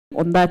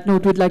On that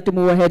note, we'd like to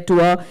move ahead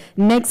to our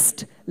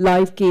next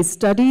live case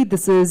study.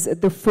 This is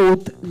the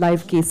fourth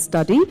live case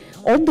study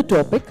on the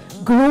topic,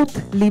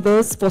 growth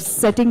levers for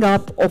setting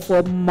up of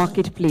a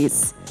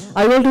marketplace.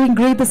 Are you all doing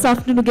great this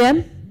afternoon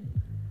again?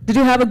 Did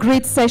you have a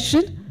great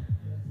session?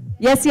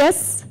 Yes,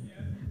 yes?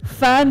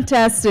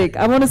 Fantastic.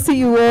 I want to see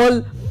you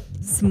all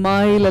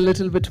smile a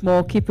little bit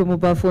more, keep your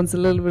mobile phones a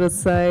little bit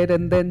aside,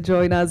 and then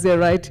join us here,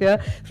 right here.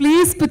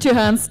 Please put your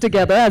hands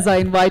together as I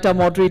invite our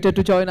moderator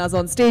to join us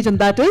on stage, and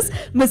that is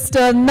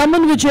Mr.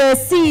 Naman Vijay,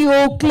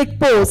 CEO,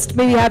 ClickPost.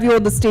 May we have you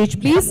on the stage,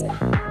 please?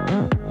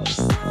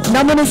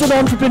 Naman is an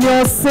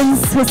entrepreneur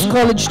since his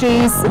college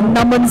days.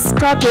 Naman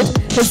started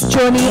his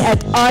journey at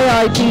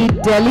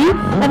IIT Delhi,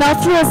 and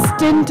after a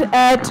stint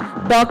at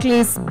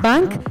Barclays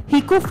Bank,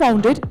 he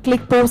co-founded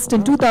ClickPost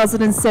in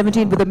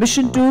 2017 with a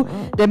mission to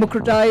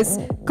democratize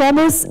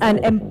commerce and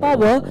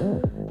empower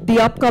the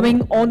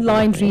upcoming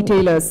online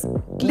retailers.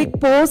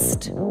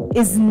 ClickPost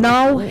is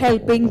now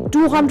helping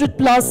 200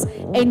 plus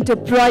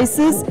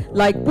enterprises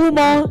like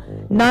Puma,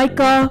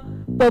 Nykaa,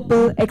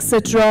 Purple,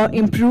 etc.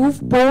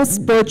 improve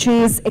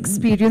post-purchase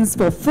experience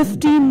for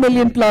 15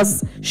 million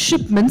plus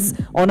shipments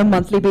on a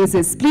monthly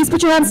basis. Please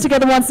put your hands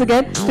together once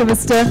again to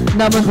Mr.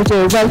 Naman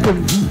Vijay.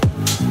 Welcome.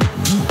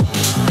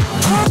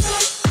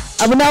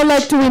 I would now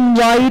like to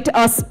invite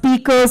our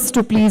speakers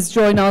to please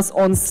join us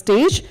on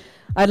stage.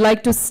 I'd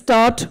like to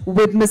start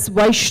with Ms.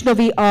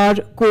 Vaishnavi R,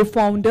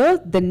 co-founder,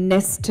 The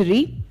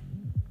Nestery.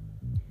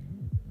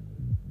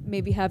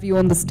 May we have you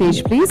on the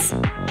stage, please?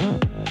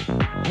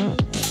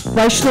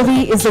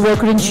 Vaishnavi is the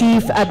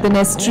worker-in-chief at The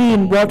Nestery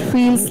in what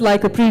feels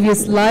like a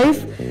previous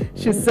life.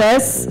 She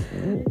says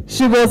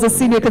she was a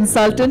senior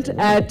consultant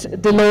at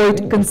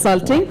Deloitte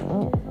Consulting.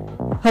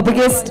 Her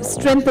biggest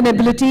strength and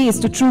ability is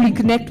to truly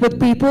connect with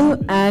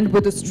people, and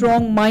with a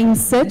strong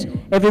mindset,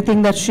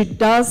 everything that she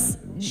does,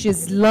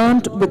 she's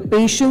learned with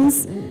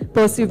patience,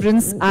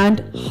 perseverance,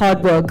 and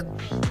hard work.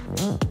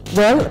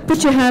 Well,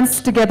 put your hands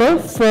together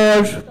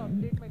for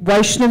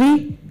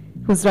Vaishnavi,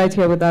 who's right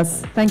here with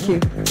us. Thank you.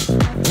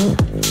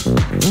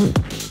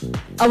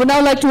 I would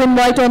now like to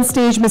invite on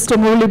stage Mr.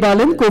 Murali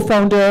Balan,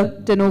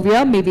 co-founder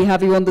Tenovia. May we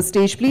have you on the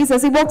stage, please?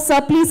 As he walks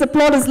up, please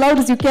applaud as loud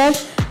as you can.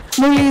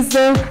 Murali is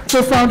the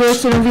co-founder of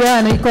Tenovia,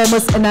 an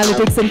e-commerce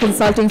analytics and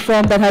consulting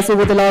firm that has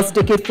over the last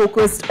decade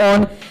focused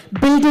on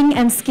building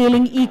and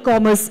scaling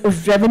e-commerce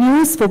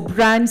revenues for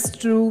brands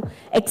through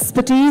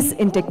expertise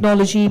in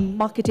technology,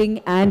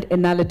 marketing, and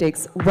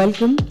analytics.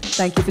 Welcome.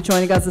 Thank you for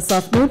joining us this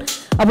afternoon.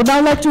 I would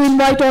now like to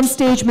invite on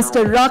stage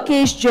Mr.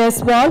 Rakesh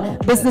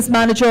Jaiswal, business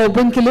manager of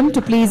Vinculum,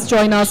 to please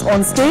join us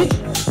on stage.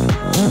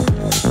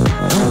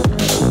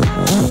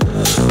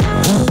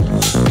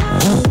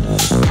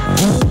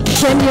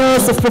 10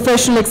 years of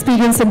professional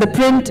experience in the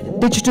print,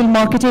 digital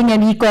marketing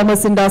and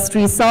e-commerce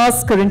industry,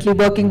 SaaS, currently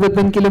working with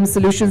Vinculum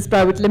Solutions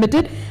Private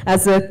Limited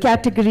as a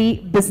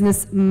category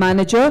business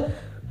manager.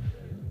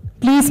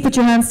 Please put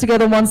your hands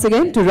together once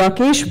again to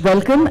Rakesh.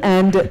 Welcome,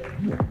 and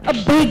a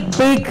big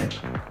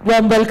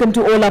warm welcome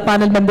to all our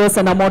panel members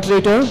and our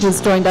moderator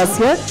who's joined us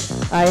here.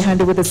 I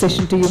hand over the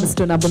session to you,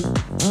 Mr. Naban.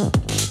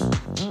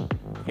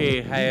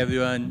 Hey, hi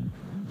everyone.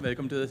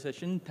 Welcome to the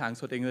session. Thanks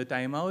for taking the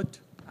time out.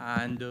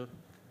 And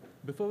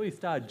before we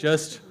start,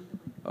 just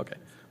a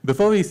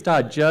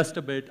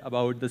bit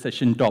about the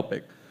session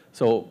topic.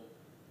 So,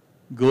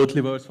 growth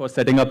levers for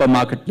setting up a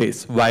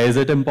marketplace. Why is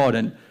it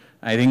important?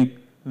 I think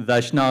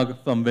Dashna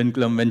from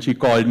Vinculum, when she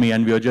called me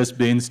and we were just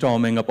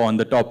brainstorming upon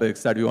the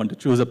topics that we want to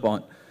choose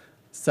upon,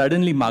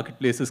 suddenly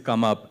marketplaces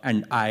come up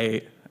and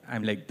I'm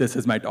like, this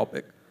is my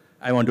topic.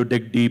 I want to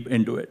dig deep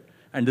into it.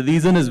 And the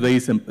reason is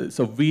very simple.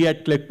 So we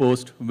at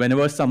ClickPost,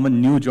 whenever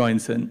someone new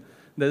joins in,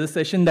 there's a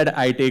session that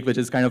I take, which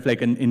is kind of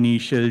like an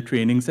initial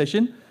training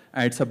session.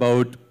 And it's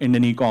about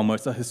Indian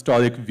e-commerce, a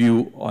historic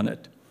view on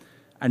it.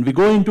 And we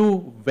go into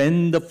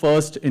when the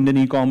first Indian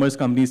e-commerce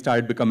companies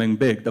started becoming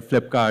big, the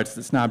Flipkarts,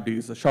 the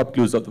Snapdeals, the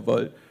Shopclues of the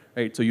world,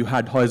 right? So you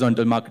had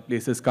horizontal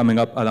marketplaces coming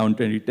up around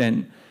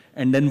 2010.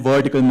 And then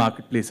vertical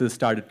marketplaces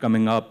started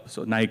coming up.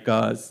 So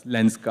Nykaas,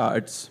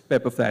 Lenskarts,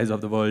 Pepperfries of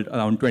the world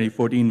around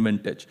 2014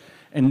 vintage.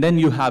 And then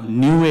you have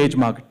new age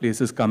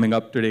marketplaces coming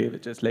up today,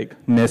 which is like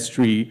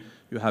Nestery,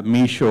 you have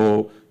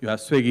Meesho, you have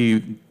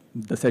Swiggy,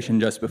 the session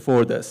just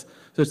before this.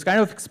 So it's kind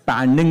of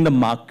expanding the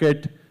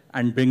market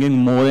and bringing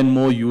more and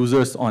more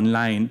users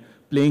online,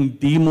 playing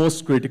the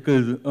most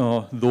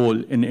critical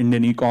role in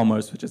Indian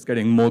e-commerce, which is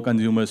getting more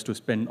consumers to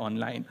spend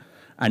online.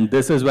 And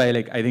this is why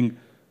I think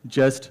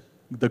just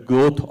the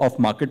growth of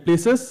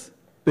marketplaces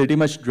pretty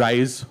much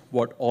drives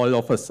what all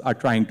of us are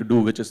trying to do,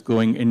 which is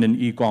growing Indian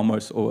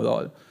e-commerce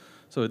overall.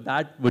 So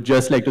that would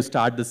just like to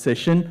start the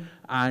session.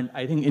 And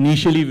I think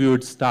initially we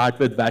would start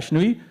with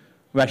Vaishnavi.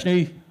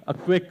 Vaishnavi, a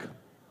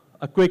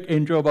quick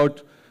intro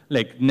about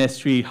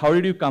Nestery. How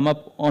did you come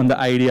up on the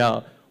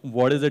idea?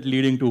 What is it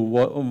leading to?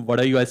 What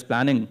are you guys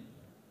planning?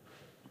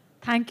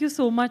 Thank you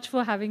so much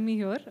for having me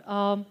here.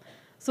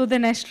 So the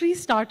Nestery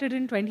started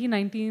in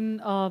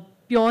 2019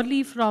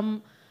 purely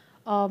from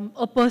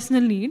a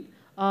personal need,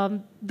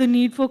 the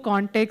need for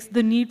context,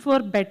 the need for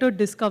better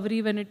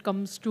discovery when it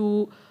comes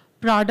to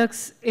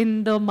products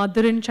in the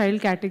mother and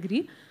child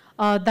category.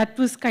 That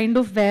was kind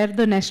of where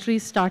the Nestry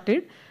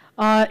started.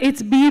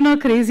 It's been a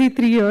crazy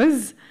 3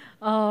 years.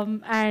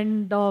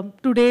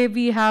 Today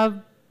we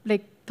have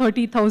like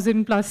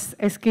 30,000 plus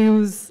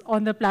SKUs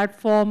on the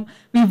platform.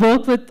 We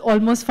work with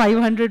almost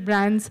 500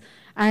 brands.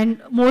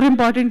 And more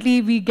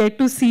importantly, we get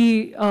to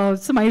see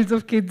smiles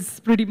of kids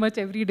pretty much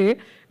every day,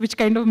 which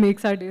kind of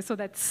makes our day. So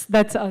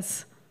that's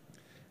us.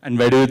 And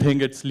where do you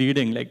think it's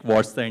leading? Like,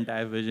 what's the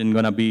entire vision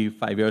going to be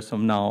 5 years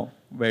from now?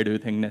 Where do you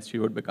think Nestry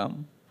would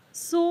become?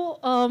 So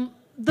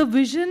the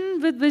vision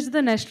with which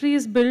the Nestry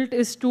is built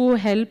is to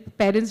help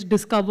parents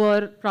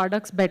discover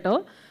products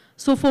better.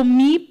 So for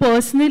me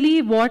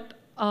personally, what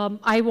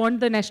I want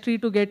the Nestry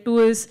to get to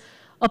is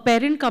a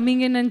parent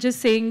coming in and just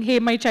saying, hey,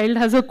 my child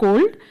has a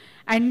cold,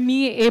 and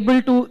me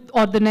able to,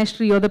 or the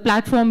Nestry or the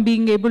platform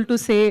being able to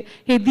say,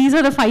 hey, these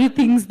are the 5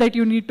 things that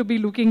you need to be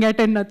looking at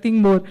and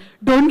nothing more.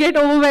 Don't get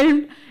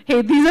overwhelmed.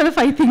 Hey, these are the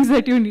 5 things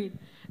that you need.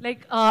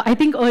 Like, I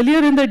think earlier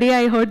in the day,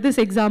 I heard this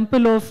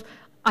example of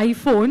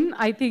iPhone.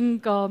 I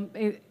think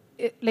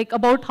like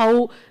about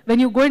how when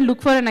you go and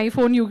look for an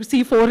iPhone, you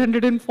see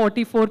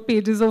 444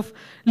 pages of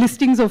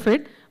listings of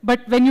it.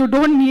 But when you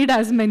don't need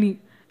as many,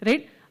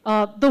 right?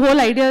 The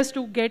whole idea is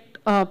to get,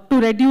 to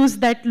reduce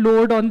that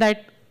load on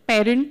that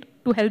parent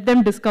to help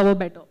them discover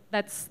better.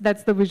 That's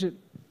the vision.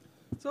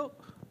 So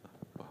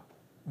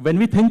when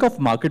we think of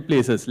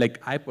marketplaces,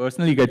 like I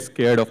personally get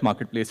scared of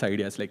marketplace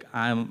ideas. Like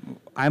I'm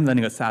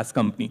running a SaaS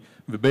company.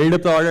 We build a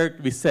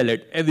product, we sell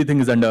it, everything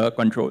is under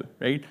control,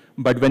 right?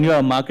 But when you're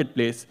a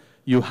marketplace,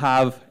 you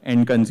have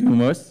end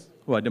consumers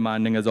who are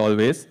demanding as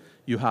always.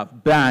 You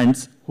have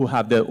brands who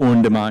have their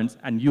own demands,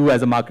 and you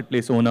as a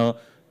marketplace owner,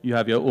 you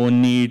have your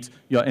own needs,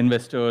 your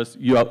investors,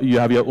 you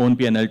have your own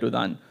P&L to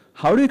run.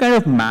 How do you kind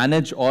of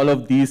manage all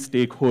of these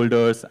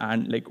stakeholders,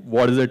 and like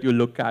what is it you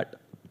look at?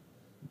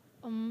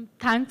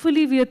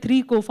 Thankfully, we are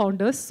 3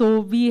 co-founders, so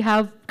we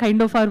have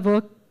kind of our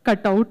work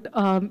cut out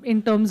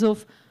in terms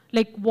of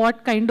like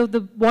what type of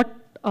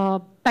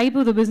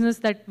the business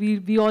that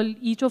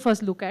each of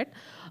us look at.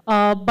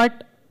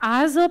 But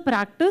as a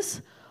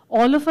practice,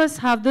 all of us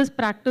have this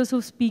practice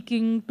of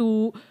speaking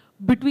to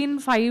between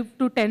 5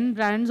 to 10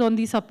 brands on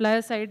the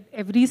supplier side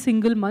every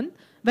single month,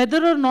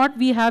 whether or not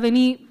we have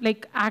any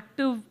like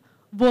active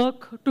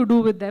work to do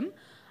with them.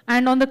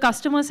 And on the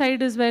customer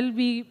side as well,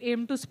 we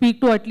aim to speak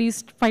to at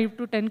least 5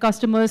 to 10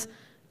 customers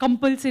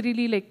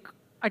compulsorily, like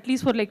at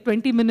least for like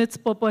 20 minutes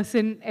per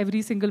person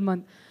every single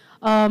month.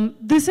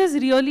 This has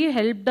really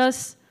helped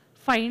us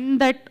find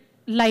that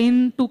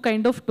line to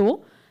kind of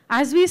toe.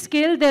 As we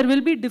scale, there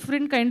will be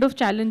different kind of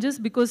challenges,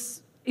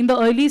 because in the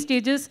early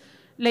stages,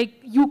 like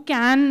you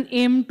can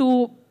aim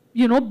to,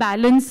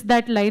 balance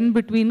that line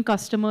between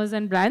customers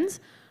and brands.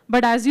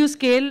 But as you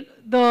scale,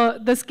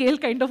 the scale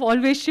kind of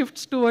always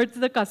shifts towards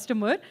the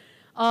customer.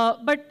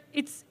 But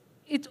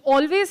it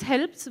always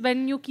helps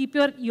when you keep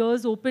your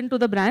ears open to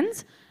the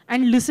brands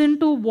and listen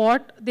to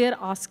what they're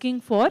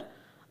asking for.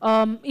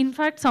 In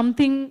fact,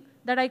 something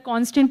that I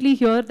constantly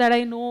hear that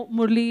I know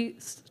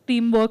Murli's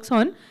team works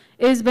on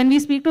is when we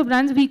speak to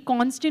brands, we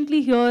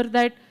constantly hear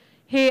that,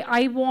 hey,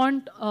 I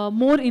want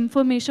more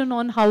information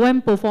on how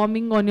I'm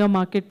performing on your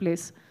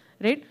marketplace,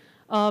 right?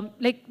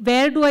 Like,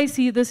 where do I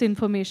see this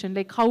information?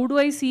 Like, how do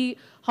I see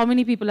how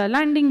many people are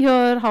landing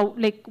here?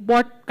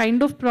 What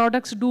kind of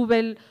products do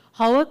well?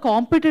 How are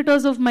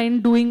competitors of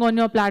mine doing on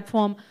your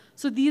platform?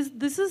 So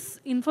this is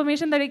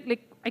information that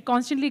I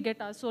constantly get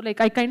asked. So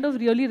I kind of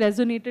really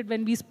resonated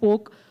when we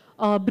spoke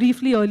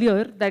briefly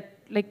earlier that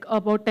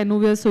about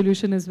Tenuvia's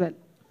solution as well.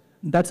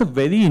 That's a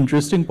very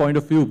interesting point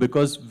of view,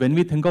 because when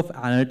we think of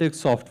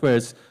analytics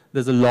softwares,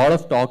 there's a lot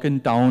of talk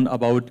in town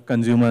about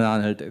consumer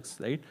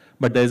analytics, right?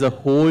 But there's a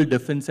whole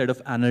different set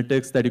of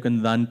analytics that you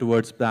can run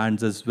towards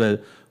brands as well.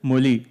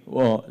 Murli,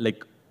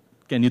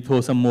 can you throw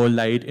some more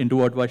light into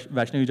what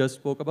Vaishnavi just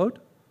spoke about?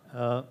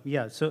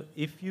 Yeah, so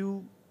if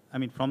you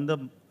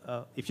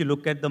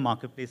look at the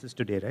marketplaces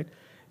today, right,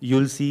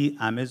 you'll see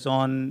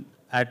Amazon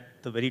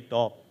at the very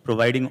top,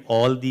 providing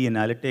all the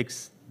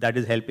analytics that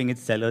is helping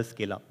its sellers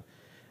scale up.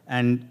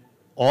 And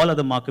all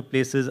other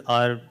marketplaces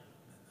are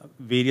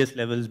various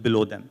levels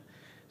below them.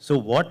 So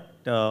what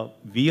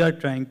we are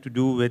trying to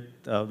do with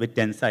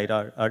Tensight,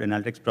 our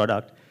analytics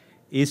product,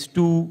 is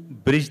to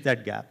bridge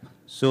that gap.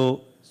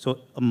 So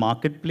a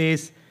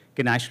marketplace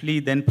can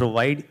actually then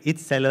provide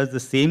its sellers the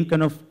same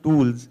kind of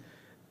tools,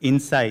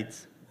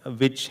 insights,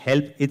 which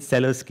help its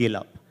sellers scale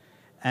up.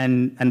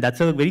 And that's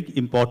a very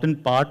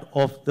important part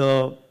of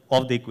the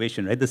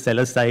equation, right? The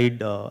seller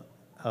side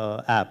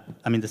app.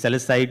 I mean, the seller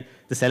side,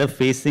 the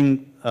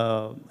seller-facing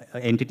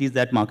entities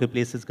that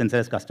marketplaces consider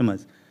as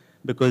customers.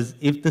 Because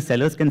if the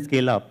sellers can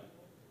scale up,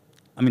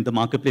 I mean, the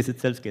marketplace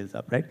itself scales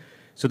up, right?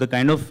 So the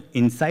kind of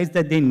insights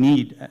that they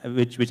need,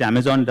 which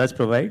Amazon does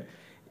provide,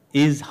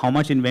 is how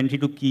much inventory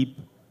to keep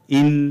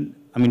in,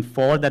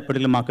 for that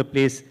particular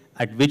marketplace,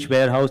 at which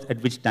warehouse,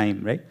 at which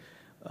time, right?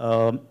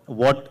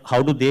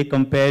 how do they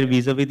compare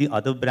vis-a-vis the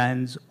other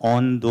brands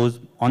on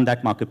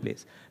that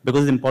marketplace?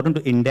 Because it's important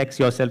to index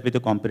yourself with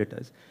your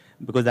competitors.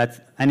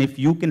 And if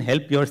you can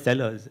help your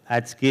sellers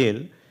at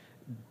scale,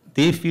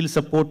 they feel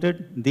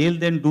supported, they'll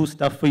then do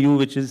stuff for you,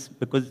 which is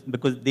because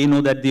they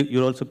know that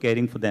you're also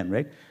caring for them,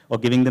 right? Or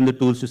giving them the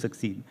tools to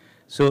succeed.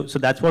 So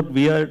that's what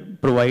we are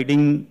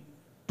providing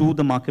to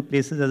the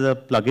marketplaces as a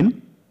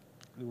plugin,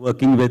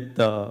 working with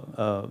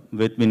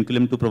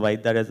Vinculum to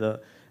provide that as a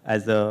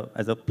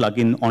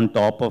plugin on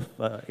top of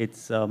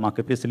its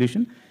marketplace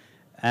solution.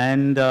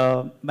 And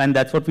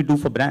that's what we do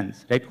for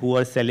brands, right, who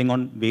are selling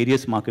on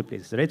various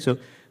marketplaces, right? So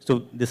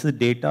this is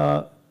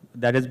data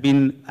that has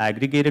been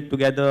aggregated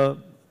together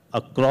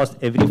across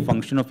every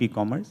function of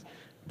e-commerce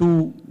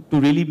to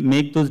really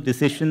make those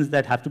decisions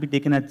that have to be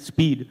taken at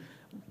speed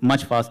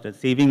much faster,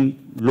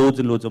 saving loads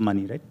and loads of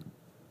money, right?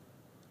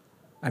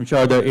 I'm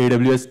sure the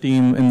AWS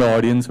team in the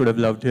audience would have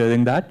loved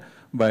hearing that.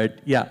 But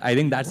yeah, I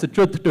think that's the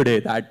truth today,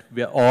 that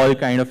we're all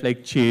kind of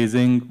like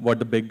chasing what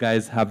the big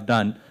guys have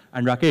done.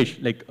 And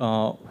Rakesh, like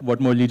what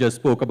Murli just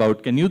spoke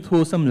about, can you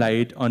throw some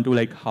light onto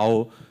like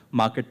how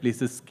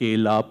marketplaces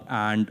scale up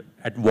and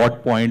at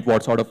what point,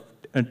 what sort of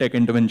tech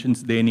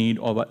interventions they need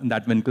or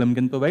that Vinculum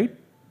can provide?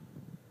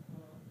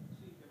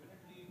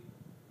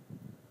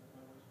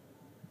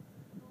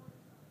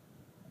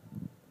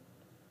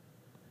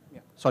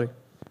 Sorry.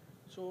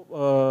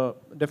 So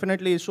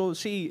definitely, so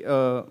see,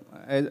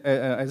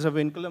 as a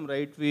Vinculum,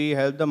 right, we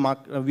help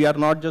we are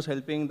not just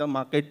helping the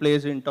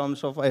marketplace in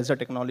terms of as a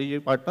technology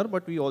partner,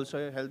 but we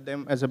also help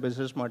them as a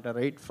business partner,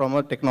 right? From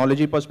a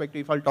technology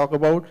perspective, if I'll talk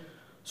about,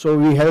 so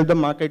we help the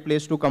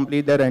marketplace to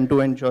complete their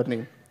end-to-end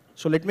journey.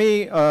 So let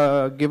me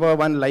give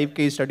one live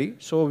case study.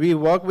 So we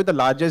work with the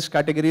largest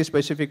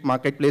category-specific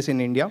marketplace in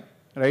India,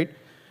 right?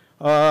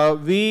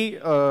 We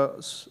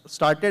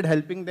started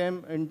helping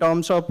them in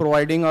terms of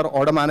providing our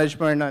order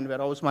management and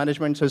warehouse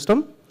management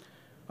system,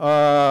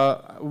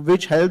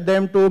 which helped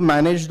them to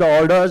manage the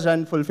orders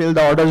and fulfill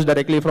the orders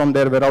directly from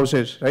their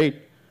warehouses,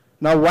 right?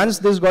 Now, once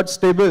this got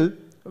stable,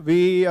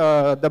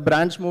 the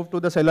brands moved to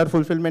the seller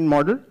fulfillment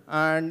model,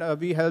 and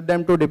we helped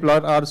them to deploy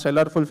our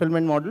seller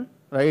fulfillment model,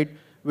 right,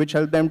 which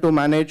helped them to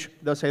manage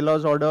the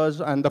seller's orders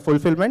and the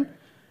fulfillment.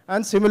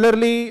 And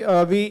similarly,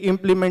 we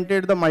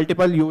implemented the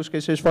multiple use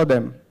cases for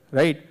them,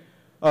 right?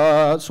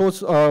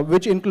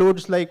 Which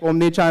includes like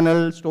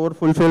omni-channel, store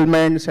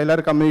fulfillment,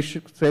 seller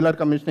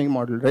commissioning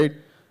model, right?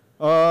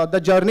 The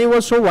journey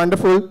was so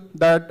wonderful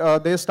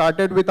that they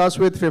started with us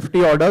with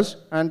 50 orders,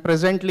 and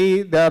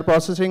presently they are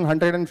processing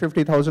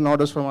 150,000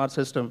 orders from our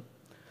system.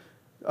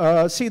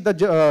 See,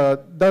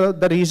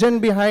 the reason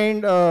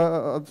behind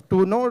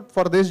to know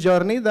for this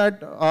journey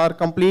that our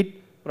complete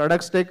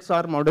product stacks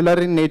are modular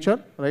in nature,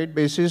 right?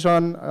 Based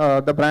on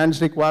the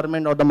brand's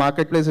requirement or the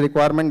marketplace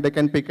requirement, they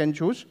can pick and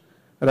choose,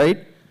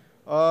 right?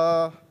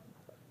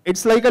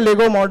 It's like a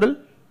Lego model,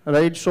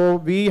 right? So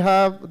we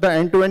have the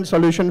end-to-end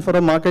solution for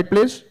a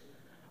marketplace.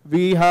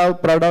 We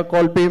have product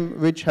called PIM,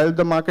 which help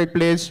the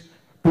marketplace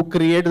to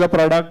create the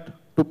product,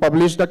 to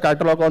publish the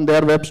catalog on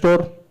their web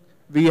store.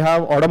 We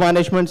have order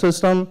management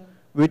system,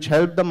 which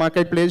help the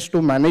marketplace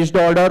to manage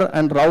the order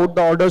and route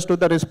the orders to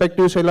the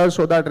respective sellers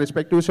so that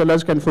respective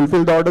sellers can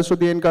fulfill the orders to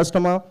the end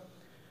customer.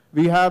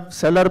 We have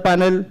seller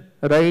panel,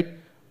 right,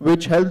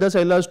 which help the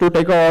sellers to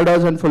take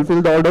orders and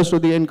fulfill the orders to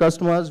the end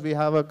customers. We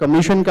have a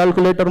commission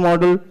calculator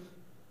model,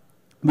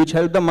 which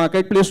help the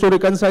marketplace to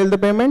reconcile the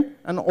payment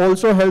and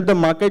also help the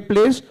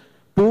marketplace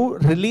to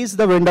release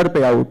the vendor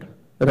payout,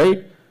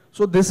 right?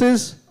 So this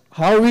is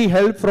how we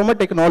help from a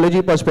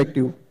technology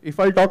perspective. If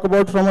I'll talk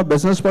about from a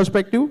business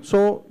perspective,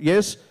 so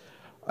yes,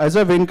 as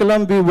a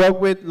Vinculum, we work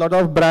with a lot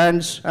of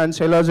brands and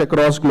sellers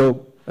across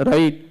globe,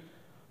 right?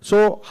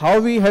 So how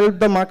we help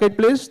the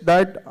marketplace,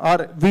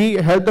 we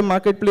help the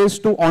marketplace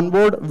to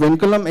onboard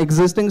Vinculum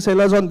existing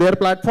sellers on their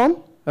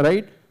platform,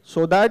 right?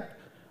 So that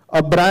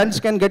brands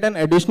can get an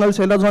additional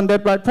sellers on their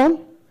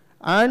platform,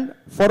 and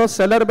for a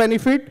seller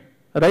benefit,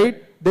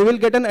 right, they will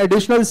get an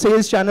additional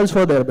sales channels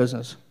for their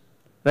business.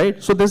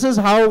 Right? So this is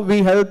how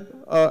we help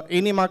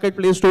any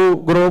marketplace to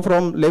grow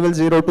from level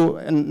 0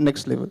 to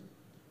next level.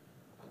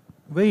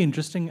 Very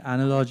interesting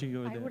analogy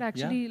over there. I would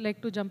actually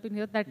like to jump in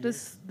here. That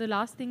is the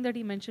last thing that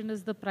he mentioned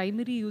is the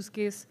primary use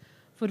case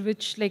for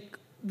which like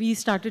we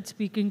started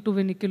speaking to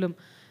Vinculum.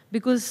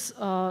 Because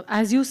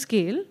as you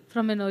scale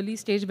from an early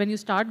stage, when you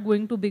start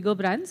going to bigger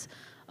brands,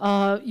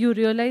 you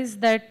realize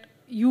that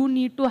you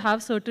need to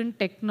have certain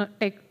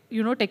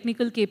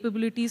technical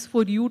capabilities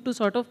for you to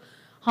sort of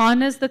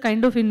harness the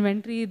kind of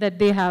inventory that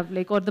they have,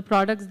 like, or the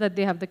products that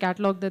they have, the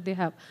catalog that they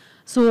have.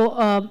 So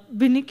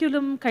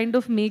Vinculum kind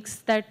of makes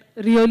that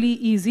really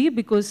easy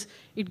because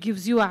it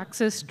gives you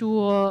access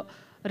to a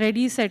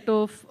ready set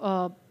of,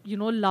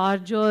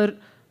 larger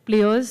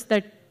players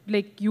that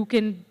like you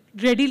can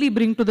readily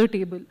bring to the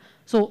table.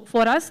 So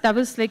for us, that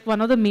was like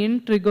one of the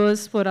main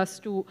triggers for us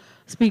to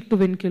speak to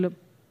Vinculum.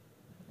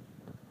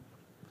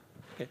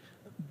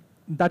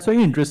 That's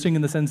very interesting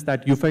in the sense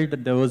that you felt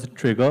that there was a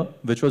trigger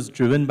which was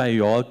driven by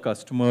your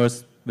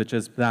customers, which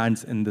is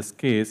brands in this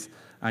case,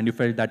 and you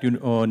felt that you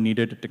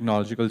needed a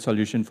technological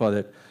solution for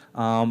it.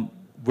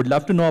 Would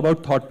love to know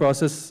about thought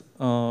process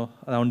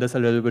around this a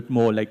little bit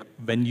more. Like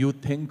when you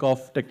think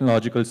of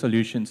technological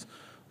solutions,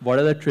 what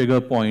are the trigger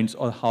points,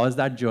 or how has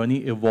that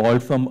journey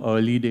evolved from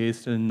early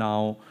days till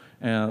now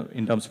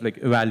in terms of like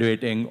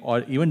evaluating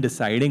or even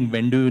deciding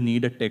when do you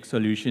need a tech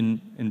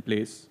solution in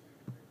place?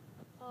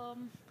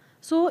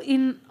 So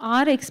in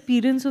our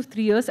experience of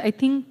 3 years, I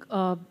think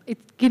it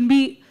can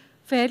be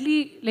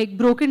fairly like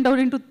broken down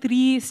into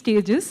 3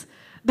 stages.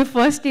 The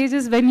first stage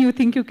is when you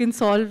think you can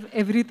solve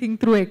everything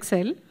through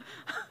Excel.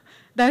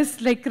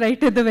 That's like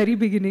right at the very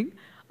beginning.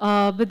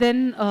 But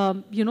then,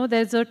 you know,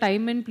 there's a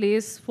time and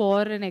place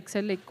for an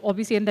Excel, like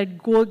obviously, and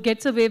that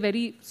gets away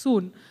very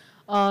soon.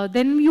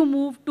 Then you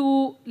move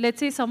to, let's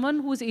say, someone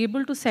who's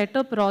able to set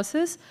a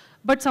process,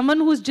 but someone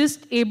who's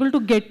just able to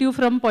get you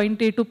from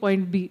point A to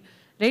point B,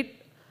 right?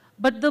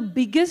 But the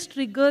biggest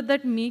trigger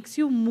that makes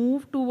you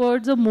move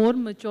towards a more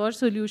mature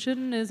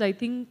solution is, I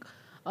think,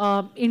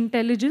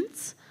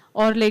 intelligence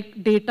or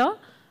like data,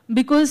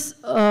 because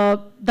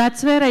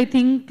that's where I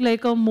think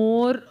like a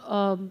more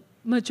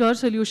mature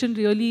solution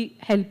really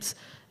helps,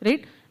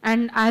 right?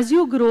 And as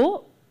you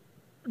grow,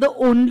 the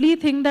only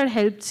thing that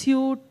helps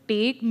you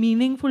take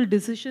meaningful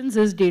decisions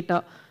is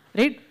data,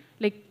 right?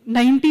 Like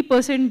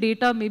 90%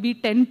 data, maybe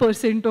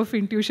 10% of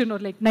intuition, or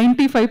like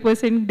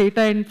 95%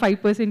 data and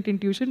 5%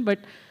 intuition, but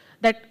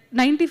that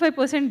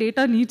 95%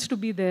 data needs to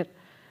be there,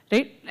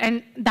 right?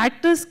 And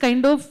that is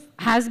kind of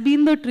has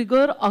been the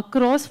trigger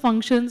across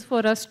functions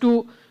for us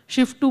to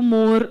shift to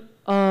more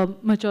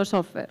mature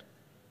software.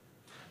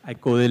 I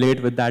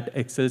correlate with that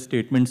Excel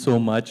statement so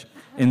much.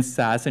 In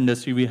SaaS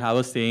industry, we have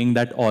a saying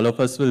that all of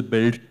us will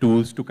build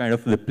tools to kind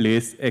of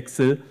replace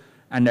Excel.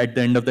 And at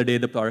the end of the day,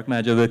 the product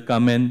manager will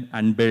come in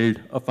and build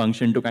a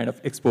function to kind of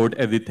export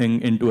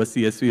everything into a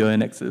CSV or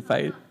an Excel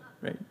file,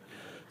 right?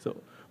 So,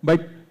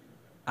 but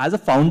as a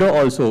founder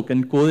also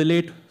can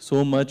correlate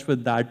so much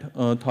with that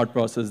thought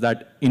process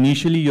that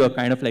initially you're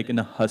kind of like in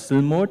a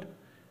hustle mode,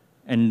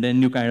 and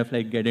then you kind of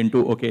like get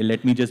into, okay,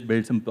 let me just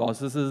build some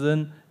processes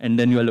in, and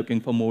then you're looking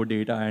for more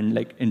data and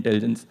like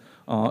intelligence.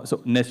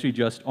 So Nesri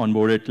just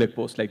onboarded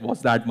ClickPost. Like,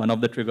 was that one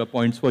of the trigger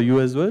points for you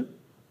as well?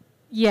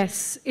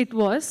 Yes, it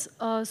was.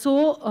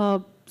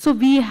 So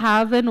we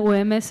have an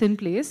OMS in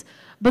place,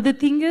 but the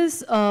thing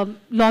is,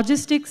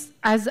 logistics,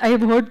 as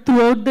I've heard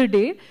throughout the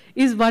day,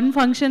 is one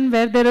function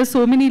where there are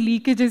so many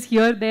leakages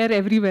here, there,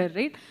 everywhere,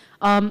 right?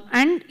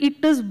 And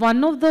it is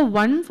one of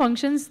the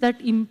functions that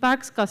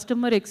impacts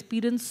customer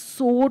experience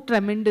so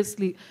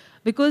tremendously,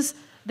 because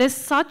there's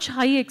such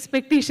high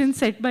expectations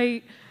set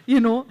by, you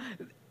know,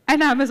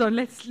 an Amazon,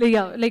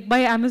 like by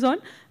Amazon,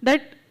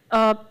 that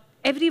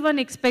everyone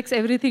expects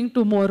everything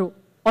tomorrow,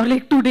 or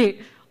like today,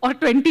 or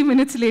 20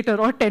 minutes later,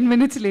 or 10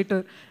 minutes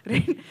later,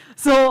 right?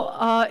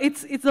 So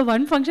it's the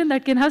one function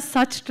that can have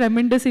such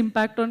tremendous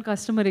impact on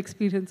customer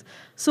experience.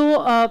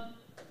 So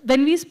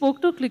when we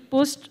spoke to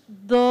ClickPost,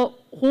 the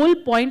whole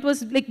point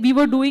was like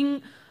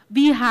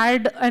we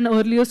had an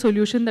earlier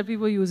solution that we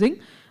were using,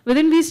 but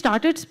then we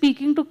started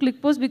speaking to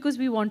ClickPost because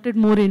we wanted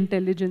more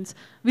intelligence.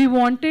 We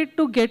wanted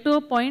to get to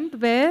a point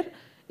where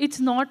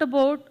it's not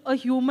about a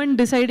human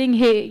deciding,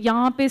 hey,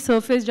 yahan pe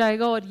surface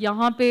jayega or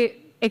yahan pe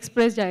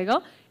express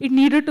jayega. It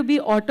needed to be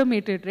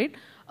automated, right?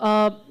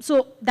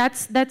 So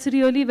that's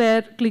really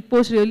where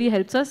ClickPost really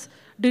helps us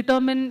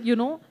determine, you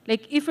know,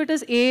 like if it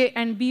is A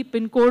and B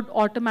pin code,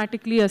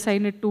 automatically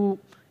assign it to,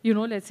 you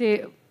know, let's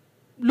say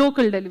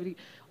local delivery.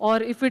 Or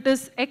if it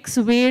is X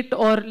weight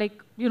or like,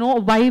 you know,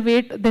 Y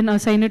weight, then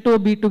assign it to a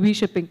B2B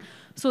shipping.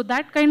 So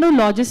that kind of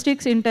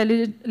logistics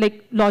intelligence,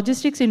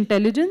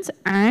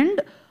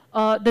 and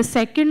the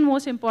second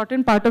most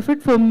important part of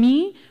it for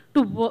me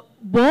to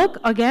work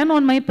again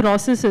on my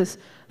processes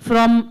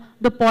from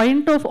the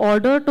point of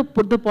order to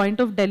the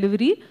point of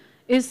delivery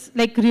is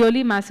like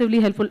really massively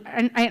helpful.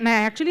 And I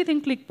actually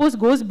think ClickPost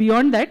goes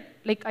beyond that.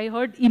 Like I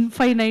heard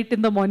infinite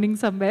in the morning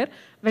somewhere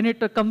when it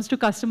comes to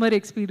customer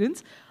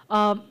experience.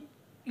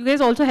 You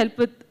guys also help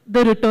with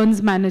the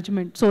returns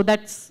management. So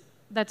that's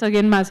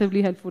again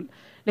massively helpful.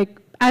 Like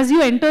as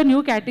you enter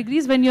new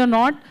categories, when you're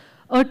not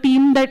a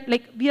team that,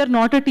 like we are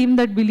not a team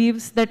that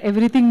believes that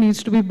everything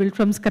needs to be built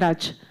from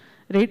scratch,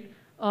 right?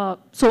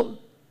 So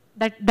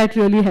that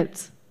really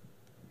helps.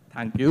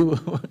 Thank you.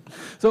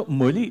 So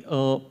Murli,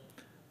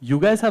 you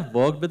guys have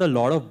worked with a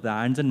lot of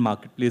brands and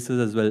marketplaces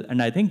as well.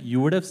 And I think you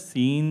would have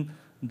seen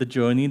the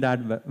journey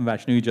that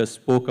Vaishnavi just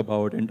spoke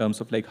about in terms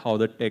of like how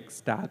the tech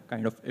stack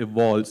kind of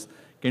evolves.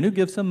 Can you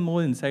give some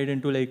more insight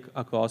into like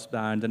across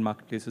brands and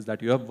marketplaces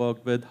that you have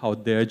worked with, how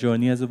their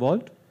journey has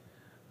evolved?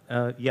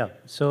 Yeah.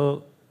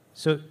 So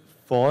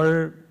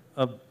for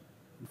a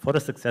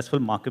successful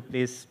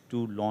marketplace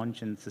to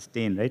launch and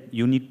sustain, right,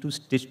 you need to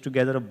stitch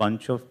together a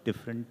bunch of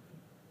different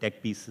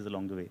tech pieces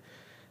along the way.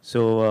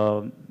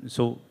 So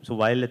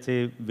while let's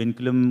say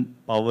Vinculum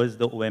powers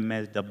the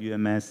OMS,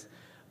 WMS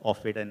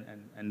of it,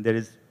 and there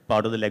is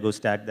part of the Lego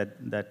stack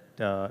that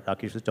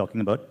Rakesh was talking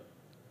about,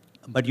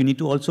 but you need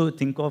to also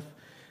think of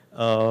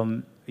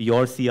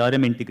your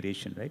CRM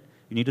integration, right?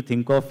 You need to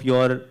think of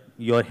your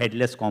your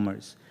headless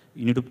commerce.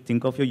 You need to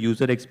think of your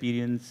user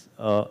experience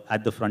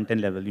at the front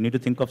end level. You need to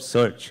think of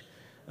search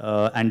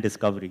and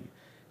discovery.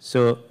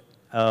 So,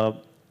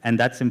 and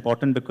that's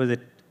important because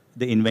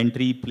the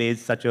inventory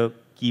plays such a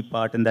key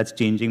part, and that's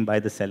changing by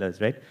the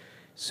sellers, right?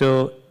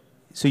 So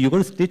you're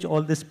going to stitch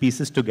all these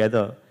pieces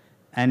together,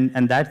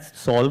 and that's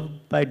solved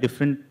by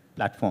different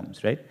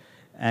platforms, right?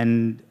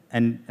 And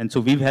so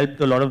we've helped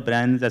a lot of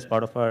brands as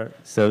part of our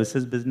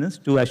services business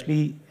to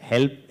actually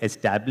help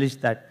establish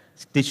that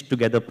stitched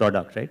together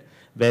product, right?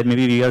 Where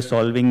maybe we are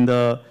solving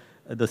the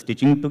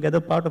stitching together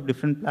part of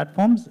different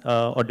platforms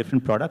or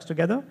different products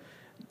together,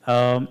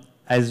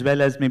 as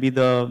well as maybe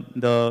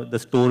the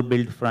store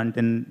built front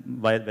end,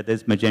 whether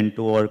it's Magento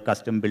or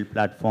custom built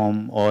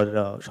platform or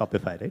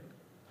Shopify, right?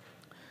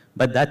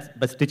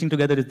 But stitching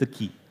together is the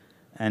key,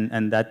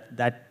 and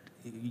that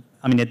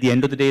I mean, at the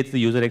end of the day, it's the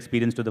user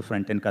experience to the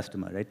front-end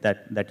customer, right?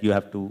 That you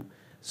have to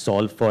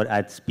solve for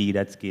at speed,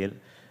 at scale.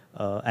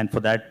 And for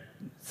that,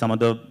 some of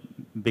the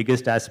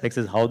biggest aspects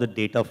is how the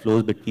data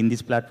flows between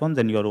these platforms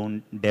and your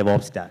own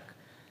DevOps stack.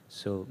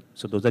 So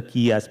those are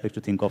key aspects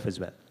to think of as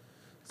well.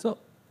 So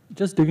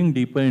just digging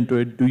deeper into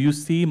it, do you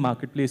see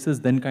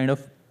marketplaces then kind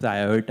of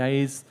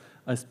prioritize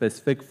a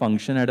specific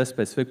function at a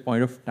specific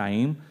point of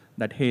time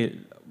that, hey,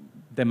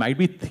 there might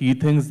be 3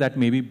 things that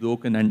may be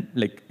broken, and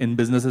like in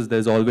businesses,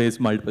 there's always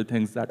multiple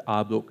things that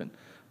are broken.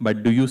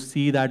 But do you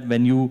see that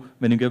when you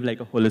give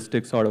like a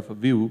holistic sort of a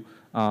view,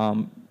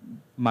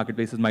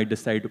 marketplaces might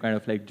decide to kind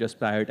of like just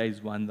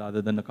prioritize one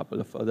rather than a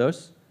couple of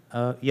others?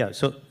 Yeah.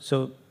 So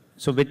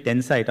with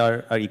Tensight,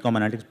 our e-com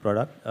analytics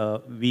product,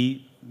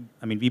 we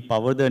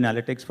power the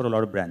analytics for a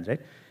lot of brands,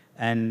 right?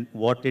 And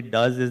what it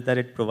does is that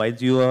it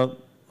provides you a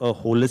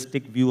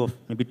holistic view of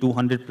maybe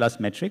 200 plus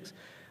metrics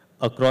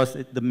across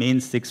the main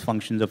 6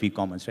 functions of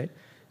e-commerce, right?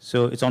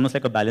 So it's almost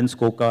like a balanced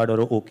scorecard or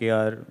an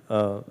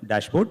OKR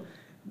dashboard,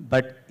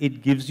 but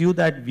it gives you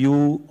that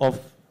view of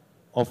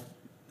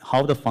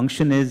how the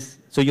function is.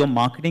 So your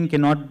marketing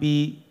cannot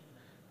be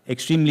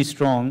extremely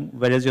strong,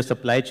 whereas your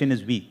supply chain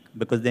is weak,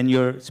 because then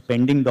you're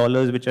spending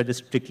dollars which are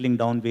just trickling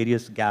down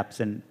various gaps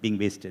and being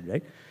wasted,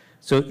 right?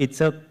 So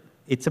it's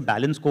a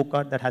balanced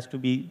scorecard that has to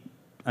be,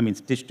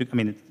 stitched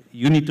to,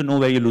 you need to know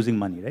where you're losing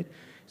money, right?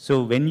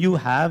 So when you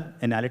have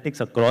analytics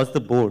across the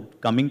board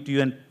coming to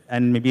you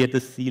and maybe at the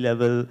C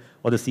level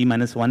or the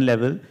C-1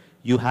 level,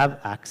 you have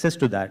access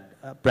to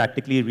that,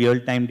 practically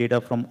real-time data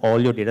from all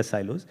your data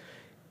silos.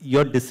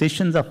 Your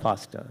decisions are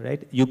faster,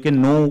 right? You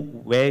can know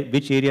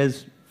which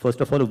areas, first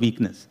of all, a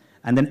weakness,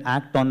 and then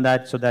act on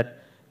that so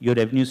that your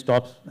revenue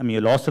stops,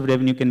 your loss of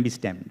revenue can be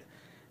stemmed.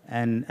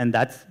 And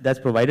that's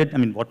provided.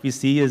 What we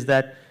see is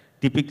that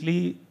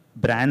typically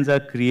brands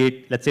let's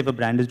say if a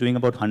brand is doing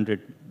about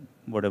 100,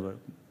 whatever,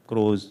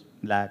 crores,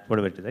 lakh,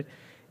 whatever it is, right?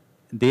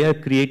 They are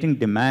creating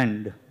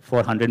demand for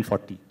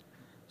 140.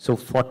 So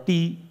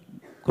 40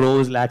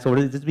 crores, lakhs,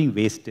 whatever, is just being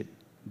wasted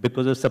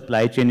because of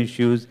supply chain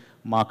issues,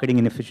 marketing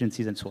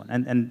inefficiencies, and so on.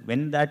 And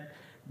when that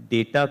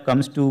data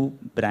comes to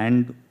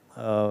brand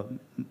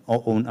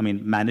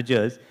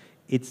managers,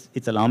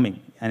 it's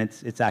alarming, and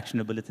it's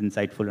actionable, it's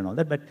insightful, and all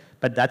that.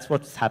 But that's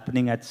what's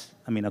happening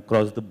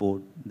across the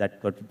board.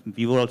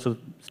 We were also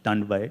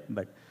stunned by it,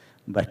 but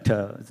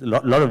it's a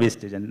lot of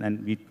wastage,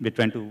 and we're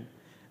trying to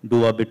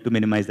do our bit to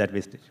minimize that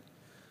wastage.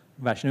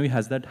 Vaishnavi,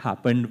 has that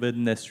happened with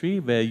Nestle,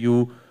 where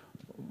you're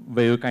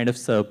kind of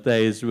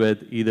surprised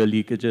with either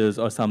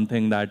leakages or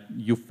something that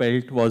you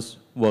felt was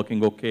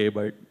working okay,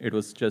 but it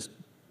was just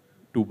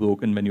too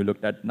broken when you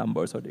looked at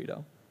numbers or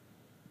data?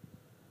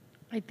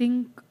 I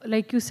think,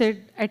 like you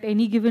said, at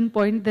any given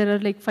point, there are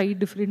like 5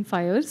 different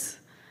fires.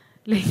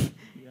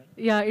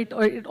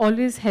 It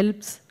always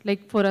helps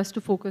like for us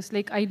to focus.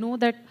 Like I know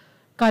that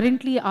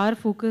currently our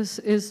focus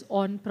is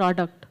on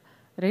product,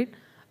 right?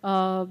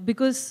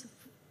 Because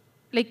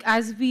like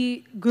as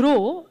we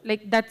grow,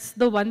 like that's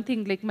the one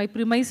thing, like my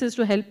premise is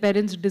to help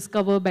parents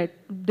discover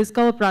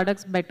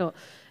products better.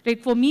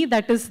 Right? For me,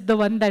 that is the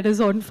one that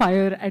is on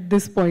fire at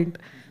this point.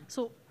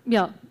 So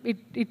yeah,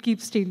 it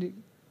keeps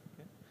changing.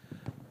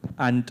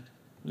 And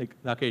like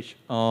Rakesh,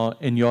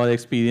 in your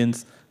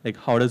experience, like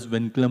how does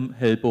Vinculum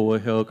help over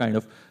here kind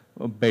of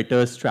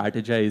better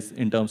strategize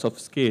in terms of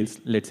scales?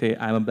 Let's say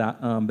I'm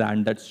a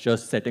brand that's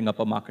just setting up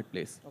a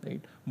marketplace,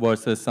 right?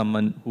 Versus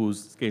someone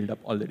who's scaled up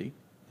already.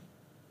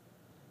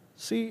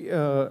 See,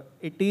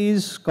 it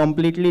is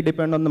completely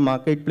depend on the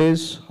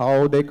marketplace,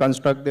 how they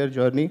construct their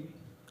journey.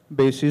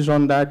 Basis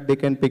on that, they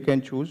can pick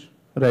and choose,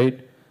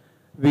 right?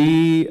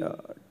 We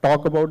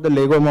talk about the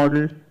Lego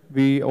model.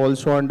 We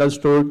also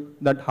understood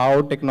that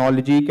how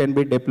technology can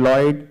be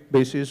deployed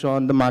basis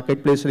on the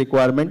marketplace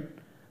requirement,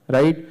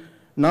 right?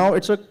 Now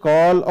it's a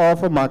call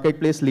of a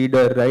marketplace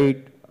leader,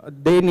 right?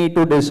 They need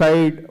to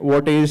decide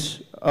what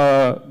is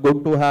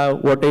good to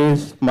have, what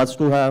is must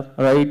to have,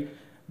 right?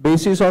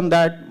 Basis on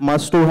that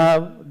must to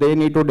have, they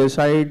need to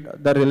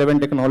decide the relevant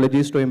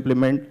technologies to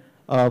implement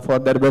for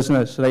their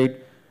business, right?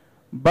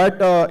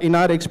 But in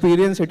our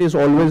experience, it is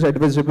always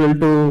advisable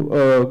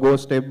to go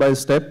step by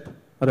step,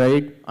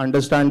 right?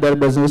 Understand their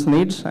business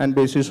needs, and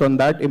basis on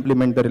that,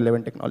 implement the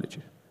relevant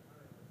technology.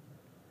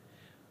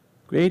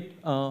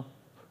 Great.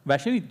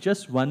 Vaishnavi,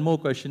 just one more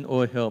question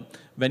over here.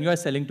 When you are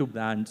selling to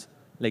brands,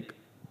 like,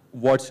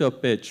 what's your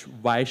pitch?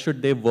 Why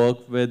should they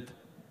work with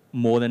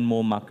more and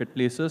more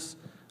marketplaces?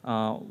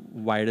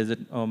 Why does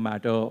it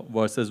matter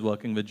versus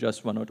working with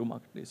just one or two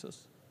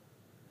marketplaces?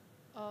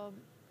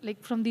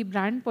 Like from the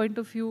brand point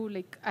of view,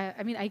 like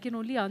I mean, I can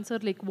only answer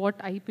like what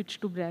I pitch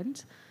to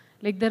brands.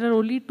 Like there are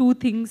only two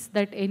things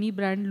that any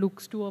brand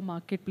looks to a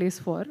marketplace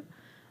for.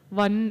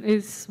 One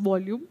is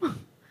volume,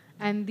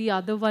 and the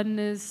other one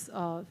is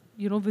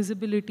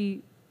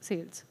visibility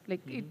sales. Like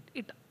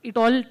it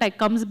all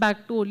comes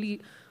back to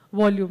only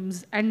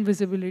volumes and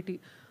visibility.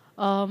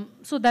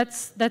 So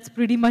that's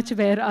pretty much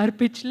where our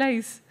pitch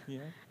lies.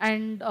 Yeah.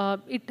 And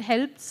it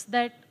helps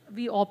that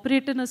we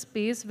operate in a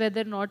space where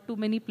there are not too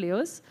many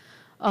players.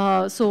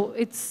 So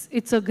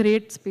it's a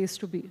great space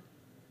to be.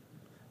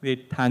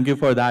 Great, thank you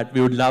for that.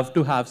 We would love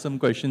to have some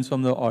questions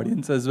from the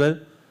audience as well.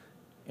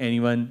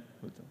 Anyone?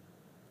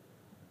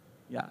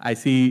 Yeah, I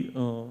see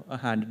a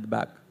hand at the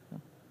back.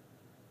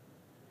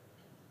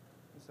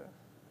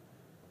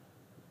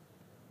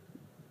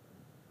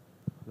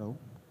 Hello.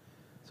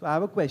 So I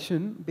have a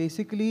question.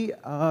 Basically,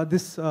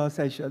 this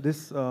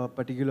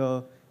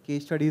particular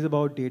case study is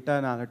about data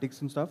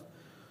analytics and stuff.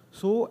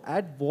 So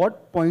at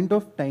what point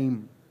of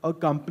time a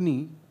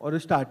company or a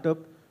startup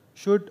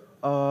should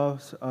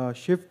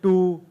shift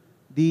to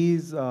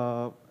these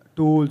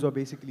tools, or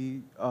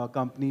basically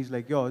companies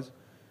like yours,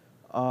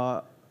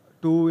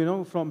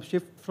 to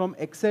shift from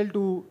Excel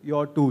to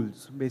your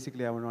tools?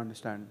 Basically, I want to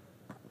understand.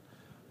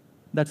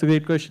 That's a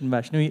great question,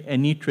 Vaishnavi.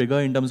 Any trigger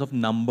in terms of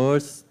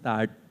numbers,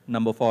 that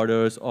number of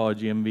orders or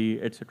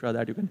GMV, etc.,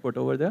 that you can put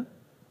over there?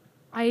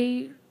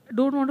 I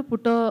don't want to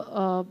put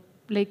a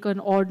like an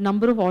odd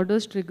number of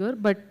orders trigger,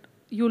 but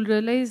you'll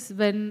realize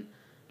when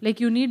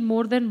you need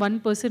more than one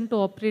person to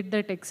operate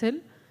that Excel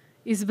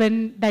is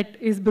when that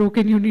is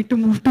broken. You need to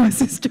move to a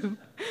system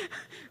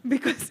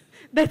because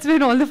that's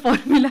when all the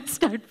formulas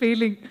start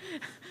failing.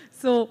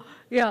 So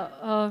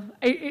yeah,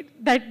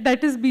 that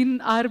has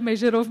been our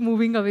measure of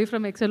moving away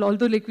from Excel.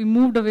 Although we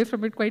moved away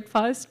from it quite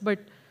fast, but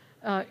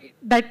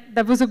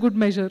that was a good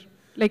measure.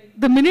 Like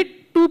the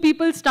minute two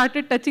people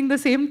started touching the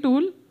same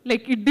tool,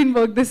 it didn't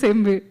work the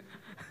same way.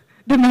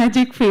 The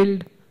magic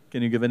failed.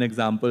 Can you give an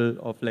example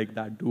of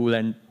that tool,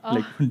 and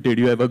did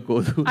you ever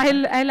go through?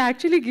 I'll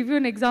actually give you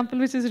an example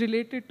which is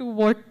related to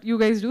what you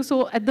guys do.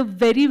 So at the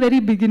very, very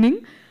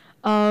beginning,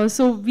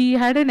 so we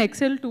had an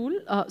Excel tool.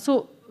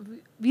 So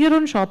we are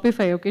on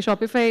Shopify, okay?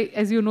 Shopify,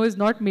 as you know, is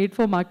not made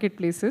for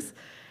marketplaces.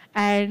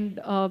 And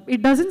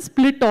it doesn't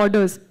split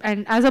orders.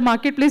 And as a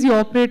marketplace, you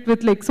operate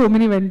with so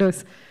many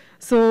vendors.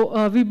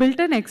 So we built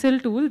an Excel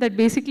tool that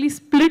basically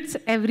splits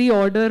every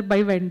order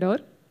by vendor,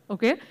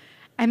 okay?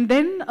 And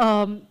then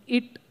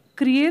it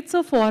creates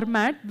a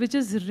format which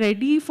is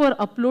ready for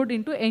upload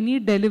into any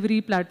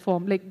delivery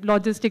platform, like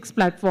logistics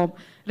platform,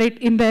 right,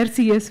 in their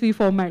CSV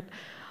format.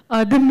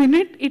 The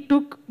minute it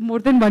took more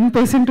than one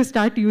person to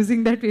start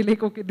using that, we're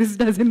like, okay, this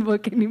doesn't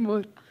work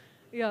anymore.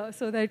 Yeah,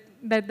 so that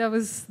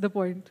was the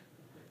point.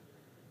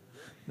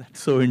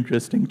 That's so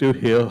interesting to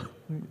hear.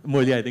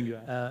 Molly, I think you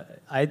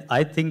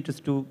I think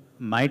just to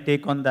my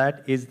take on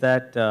that is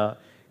that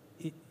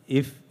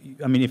if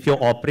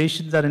your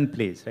operations are in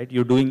place, right,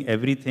 you're doing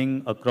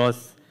everything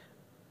across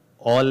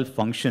all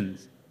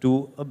functions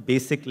to a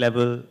basic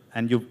level,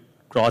 and you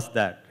cross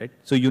that, right?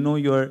 So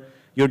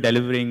you're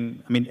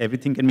delivering.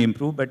 Everything can be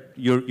improved, but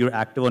you're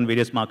active on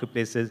various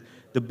marketplaces.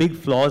 The big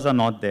flaws are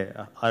not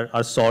there,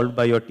 are solved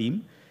by your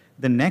team.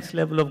 The next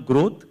level of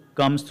growth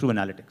comes through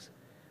analytics,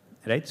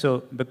 right?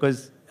 So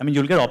because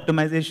you'll get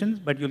optimizations,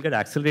 but you'll get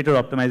accelerated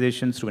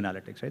optimizations through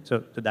analytics, right?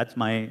 So that's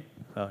my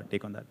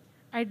take on that.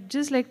 I'd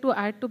just like to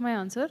add to my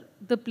answer.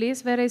 The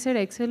place where I said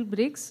Excel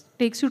breaks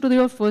takes you to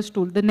your first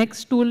tool. The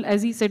next tool,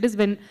 as he said, is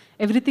when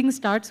everything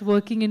starts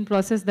working in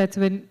process. That's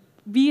when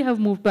we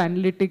have moved to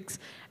analytics,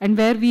 and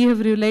where we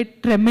have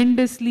relied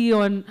tremendously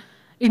on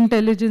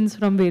intelligence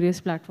from various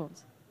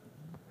platforms.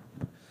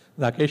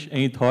 Rakesh,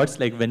 any thoughts?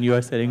 Like when you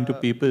are selling to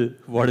people,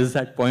 what is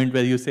that point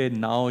where you say,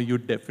 now you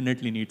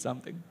definitely need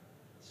something?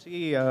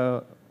 See,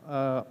 to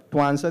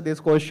answer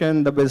this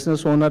question, the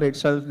business owner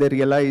itself, they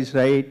realize,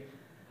 right,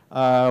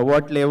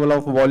 what level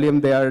of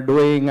volume they are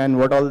doing and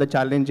what all the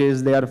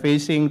challenges they are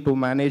facing to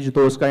manage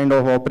those kind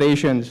of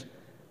operations,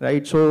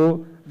 right?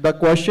 So the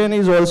question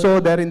is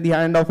also there in the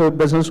hand of a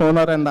business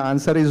owner, and the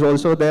answer is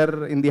also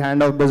there in the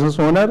hand of business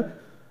owner.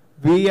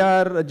 We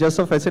are just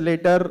a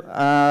facilitator.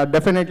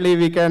 Definitely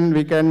we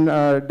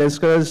can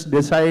discuss,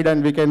 decide,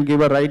 and we can give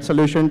a right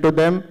solution to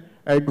them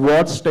at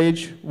what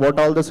stage, what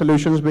all the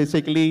solutions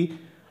basically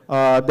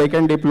they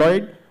can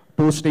deploy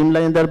to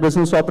streamline their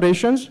business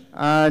operations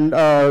and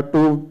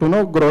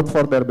to growth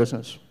for their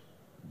business.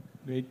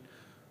 Great.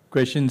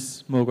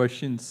 Questions? More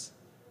questions?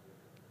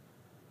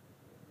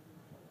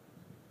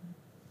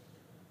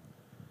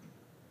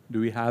 Do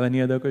we have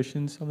any other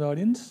questions from the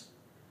audience?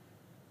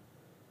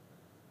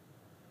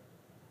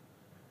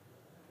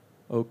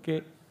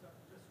 Okay.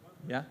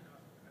 Yeah.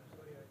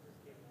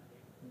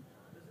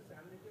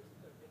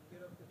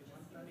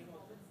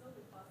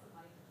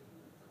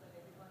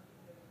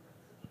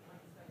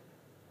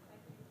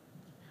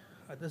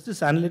 Does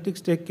this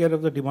analytics take care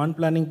of the demand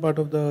planning part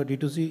of the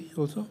D2C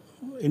also,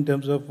 in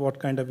terms of what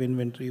kind of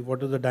inventory,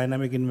 what is the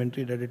dynamic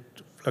inventory that it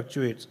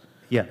fluctuates?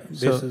 Yeah.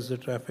 Basis the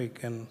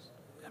traffic and.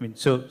 I mean,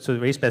 so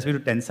very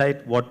specific to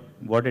Tensite,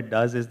 what it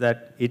does is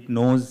that it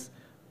knows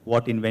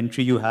what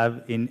inventory you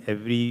have in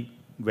every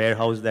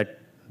warehouse that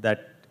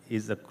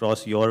is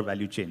across your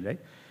value chain, right?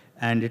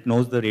 And it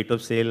knows the rate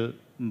of sale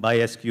by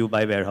SKU,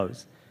 by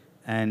warehouse.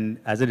 And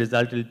as a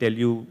result, it will tell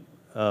you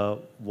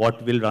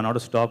what will run out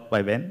of stock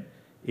by when.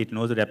 It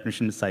knows the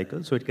replenishment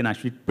cycle, so it can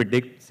actually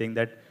predict, saying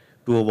that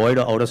to avoid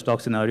an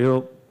out-of-stock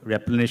scenario,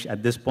 replenish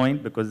at this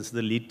point because this is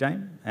the lead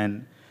time.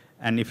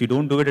 And if you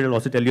don't do it, it will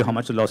also tell you how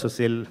much the loss of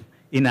sale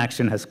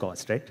inaction has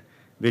cost, right?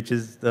 Which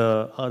is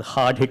the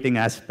hard-hitting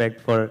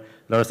aspect for a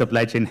lot of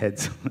supply chain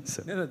heads.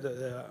 So,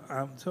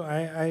 So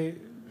I,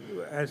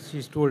 as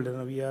she's told,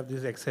 we have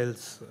these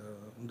Excels,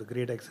 the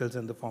great Excels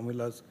and the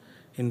formulas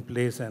in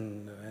place,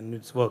 and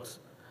it works.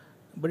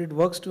 But it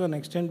works to an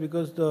extent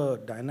because the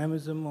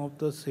dynamism of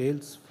the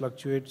sales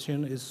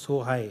fluctuation is so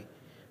high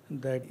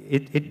that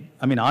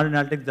I mean, our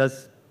analytics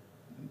does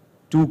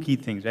two key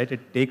things, right?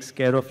 It takes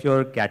care of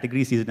your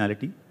category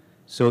seasonality.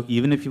 So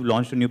even if you've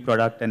launched a new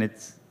product and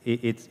it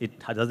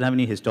doesn't have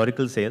any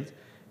historical sales,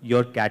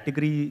 your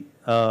category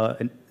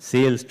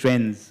sales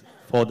trends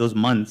for those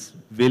months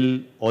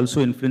will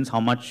also influence how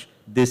much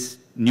this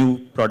new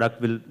product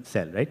will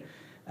sell, right?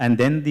 And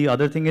then the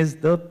other thing is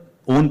the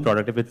own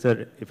product. If it's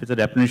a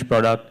replenished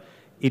product,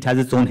 it has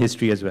its own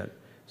history as well.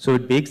 So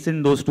it bakes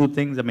in those two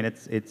things. I mean,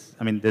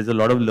 I mean, there's a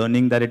lot of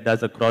learning that it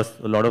does across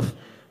a lot of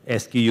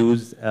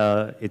SKUs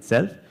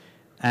itself,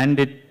 and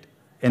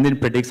then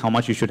predicts how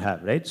much you should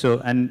have, right? So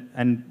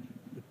and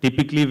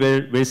typically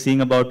we're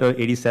seeing about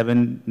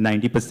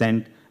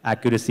 87-90%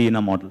 accuracy in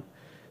a model.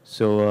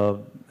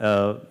 So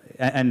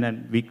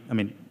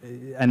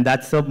and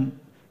that's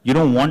you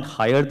don't want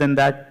higher than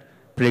that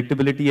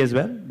predictability as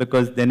well,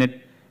 because then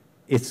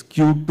it's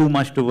skewed too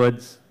much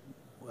towards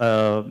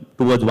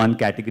one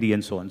category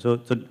and so on. So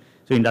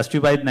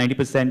industry-wide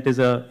 90% is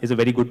a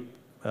very good.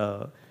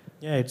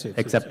 Yeah, it's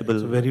acceptable.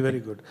 It's very,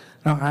 very good.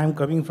 Now, I'm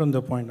coming from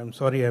the point, I'm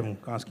sorry I'm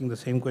asking the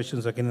same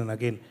questions again and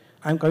again.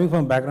 I'm coming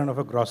from a background of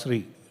a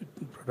grocery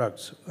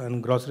products,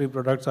 and grocery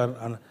products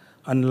are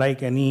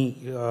unlike any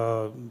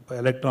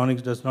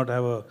electronics, does not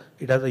have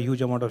it has a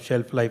huge amount of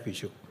shelf life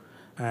issue.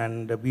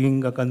 And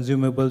being a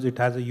consumables, it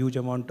has a huge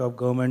amount of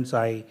government's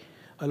eye,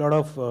 a lot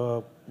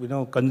of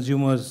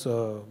consumers,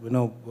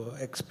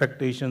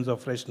 expectations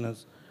of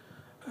freshness,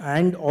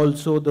 and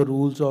also the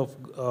rules of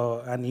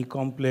an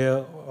e-com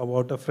player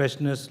about a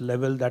freshness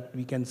level that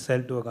we can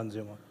sell to a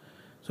consumer.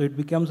 So it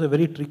becomes a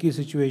very tricky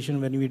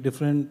situation when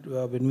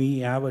we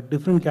have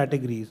different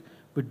categories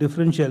with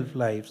different shelf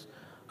lives.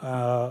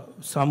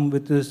 Some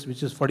which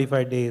is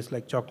 45 days,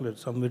 like chocolate.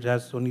 Some which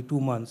has only 2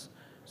 months.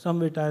 Some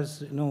which has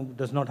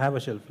does not have a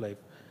shelf life.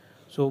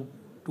 So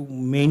to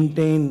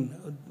maintain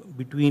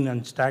between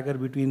and stagger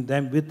between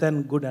them with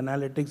and good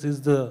analytics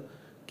is the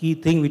key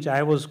thing which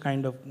I was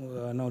kind of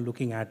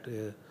looking at.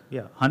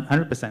 Yeah,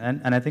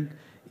 100%. And I think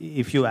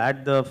if you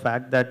add the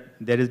fact that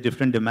there is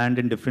different demand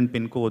in different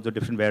pin codes or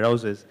different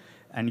warehouses,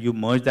 and you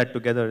merge that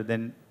together,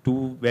 then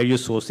to where you're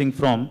sourcing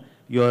from,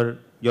 your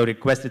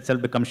request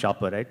itself becomes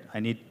sharper, right? I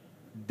need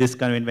this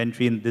kind of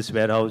inventory in this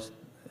warehouse,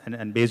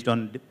 and based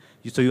on,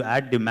 so you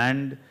add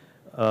demand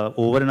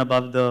over and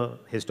above the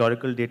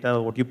historical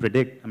data, what you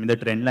predict, I mean the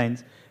trend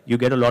lines, you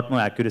get a lot more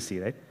accuracy,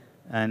 right?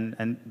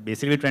 And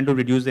basically trying to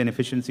reduce the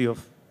inefficiency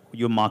of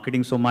your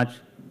marketing so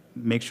much,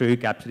 make sure you're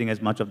capturing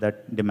as much of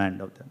that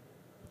demand out there.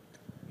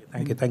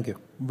 Thank you.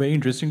 Very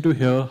interesting to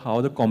hear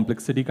how the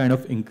complexity kind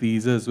of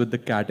increases with the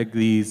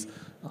categories,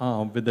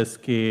 with the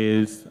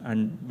scales,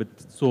 and with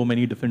so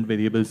many different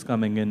variables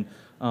coming in.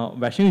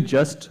 Vaishnavi,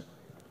 just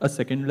a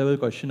second level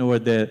question over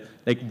there.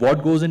 Like,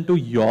 what goes into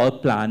your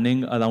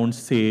planning around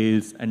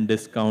sales and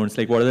discounts?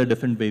 Like, what are the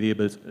different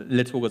variables?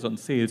 Let's focus on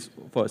sales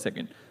for a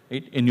second.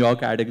 Right? In your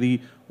category,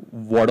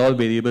 what all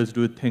variables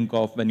do you think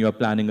of when you're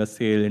planning a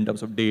sale in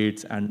terms of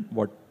dates, and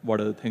what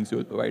are the things you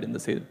will provide in the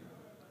sale?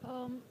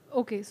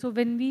 Okay, so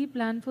when we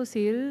plan for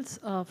sales,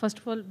 first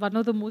of all, one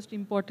of the most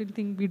important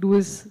thing we do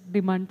is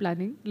demand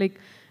planning. Like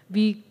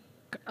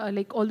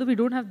although we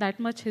don't have that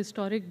much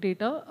historic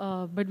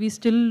data, but we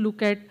still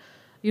look at,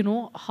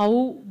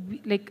 how,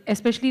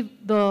 especially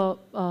the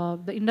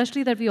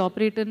industry that we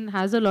operate in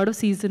has a lot of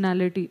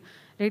seasonality.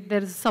 Right?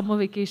 There is summer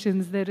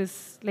vacations, there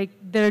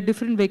are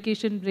different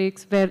vacation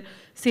breaks where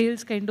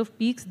sales kind of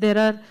peaks. There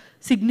are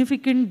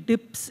significant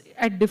dips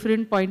at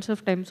different points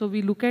of time. So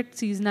we look at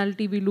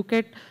seasonality, we look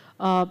at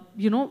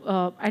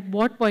at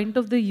what point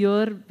of the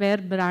year where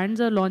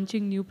brands are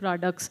launching new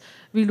products.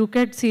 We look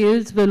at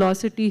sales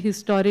velocity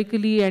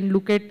historically and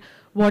look at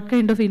what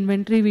kind of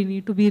inventory we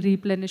need to be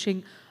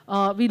replenishing.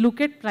 We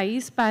look at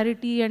price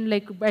parity and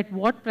at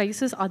what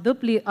prices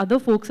other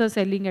folks are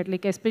selling at,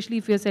 especially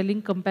if you're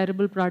selling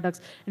comparable products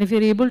and if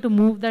you're able to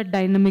move that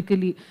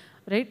dynamically,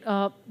 right?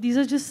 These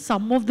are just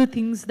some of the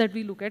things that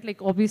we look at.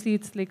 Obviously,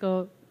 it's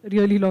a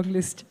really long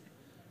list.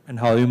 And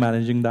how are you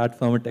managing that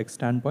from a tech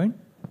standpoint?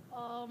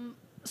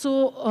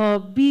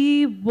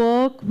 We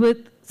work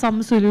with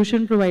some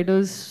solution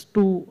providers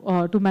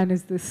to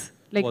manage this.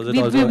 Like Was it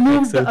we've also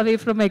moved Excel? away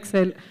from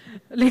Excel,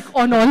 like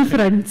on all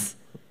fronts.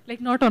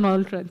 Like not on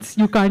all fronts.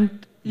 You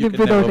can't You live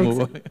can without never Excel.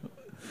 move away.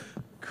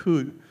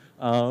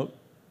 Cool.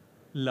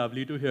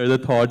 Lovely to hear the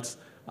thoughts.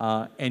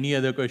 Any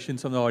other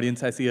questions from the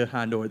audience? I see a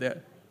hand over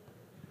there.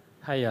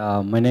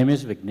 Hi, my name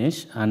is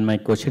Vignesh, and my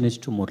question is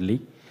to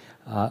Murli.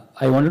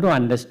 I wanted to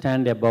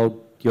understand about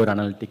your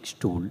analytics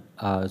tool.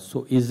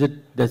 So is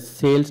it the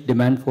sales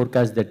demand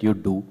forecast that you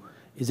do,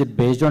 is it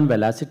based on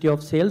velocity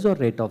of sales or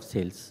rate of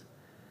sales?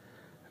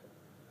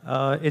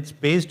 It's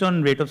based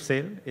on rate of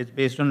sale. It's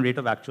based on rate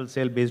of actual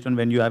sale, based on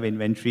when you have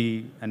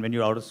inventory, and when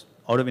you're out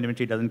of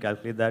inventory, it doesn't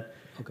calculate that.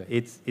 Okay.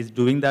 It's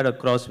doing that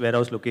across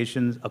warehouse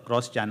locations,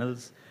 across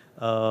channels,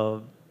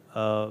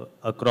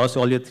 across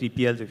all your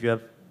 3PLs.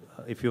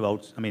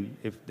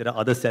 If there are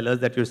other sellers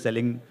that you're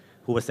selling,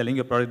 who are selling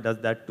your product, does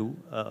that too.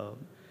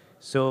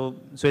 So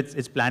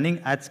it's planning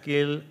at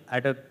scale,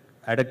 at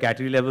a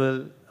category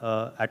level,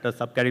 at a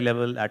subcategory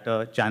level, at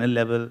a channel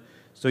level.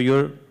 So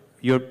you're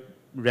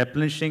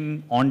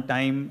replenishing on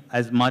time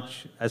as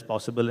much as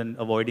possible and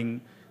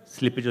avoiding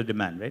slippage of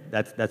demand, right?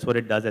 That's what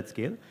it does at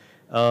scale.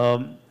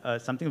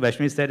 Something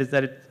Vaishnavi said is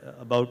that it's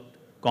about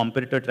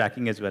competitor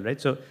tracking as well,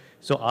 right? So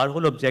our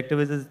whole objective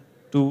is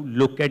to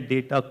look at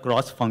data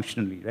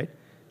cross-functionally, right?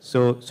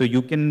 So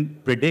you can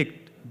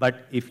predict,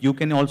 but if you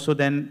can also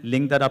then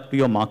link that up to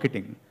your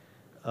marketing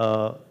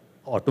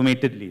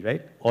automatedly,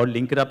 right? Or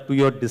link it up to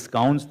your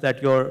discounts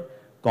that your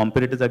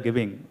competitors are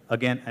giving,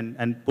 again,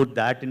 and put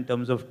that in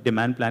terms of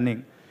demand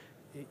planning,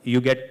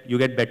 you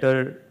get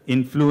better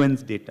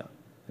influence data,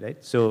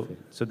 right? So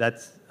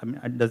that's,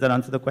 does that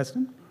answer the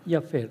question? Yeah,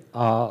 fair.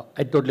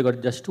 I totally got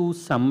it. Just to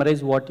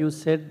summarize what you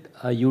said,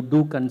 you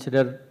do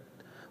consider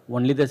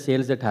only the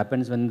sales that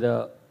happens when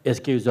the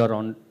SKUs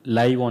are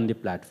live on the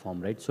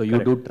platform, right? So you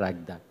Correct. do track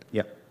that.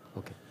 Yeah.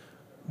 Okay.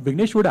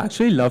 Vignesh would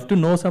actually love to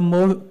know some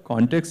more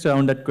context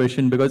around that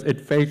question, because it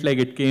felt like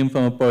it came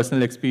from a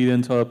personal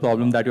experience or a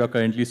problem that you are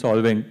currently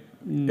solving.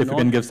 If you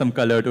can give some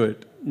color to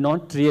it.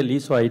 Not really.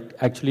 So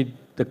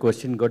the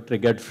question got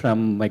triggered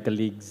from my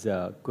colleague's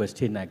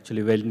question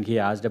actually when he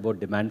asked about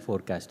demand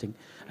forecasting.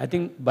 I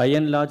think by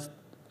and large,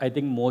 I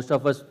think most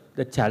of us,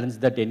 the challenge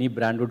that any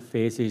brand would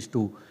face is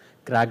to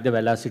crack the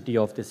velocity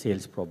of the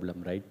sales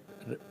problem, right?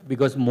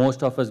 Because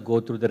most of us go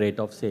through the rate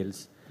of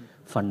sales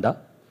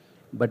funda,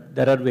 but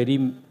there are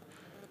very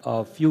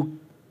few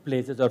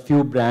places or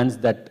few brands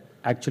that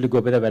actually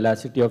go by the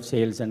velocity of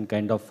sales and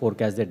kind of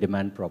forecast their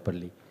demand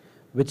properly,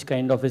 which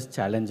kind of is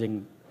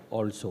challenging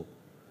also,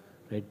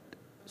 right?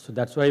 So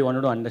that's why I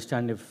wanted to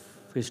understand if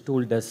his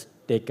tool does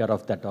take care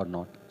of that or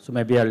not. So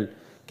maybe I'll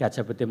catch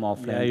up with him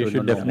offline. Yeah, you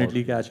should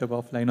definitely catch up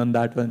offline on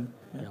that one.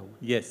 Yeah.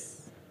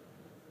 Yes.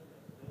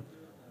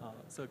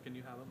 Sir, can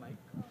you have a mic?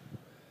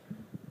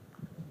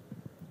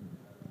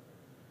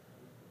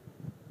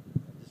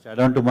 Just add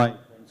on to my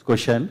friend's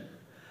question.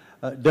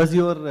 Does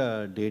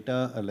your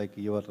data, like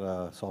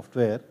your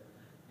software,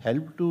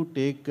 help to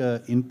take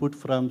input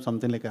from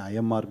something like an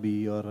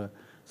IMRB or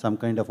some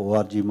kind of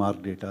ORG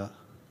mark data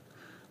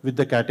with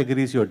the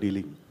categories you're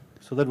dealing?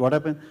 So that what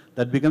happens,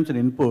 that becomes an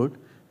input.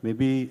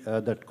 Maybe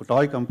that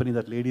toy company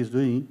that lady is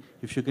doing,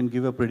 if you can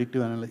give a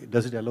predictive analysis,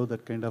 does it allow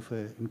that kind of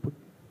input?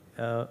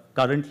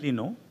 Currently,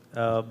 no.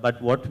 But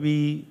what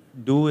we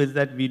do is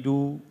that we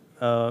do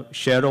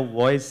share of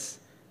voice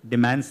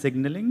demand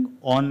signaling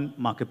on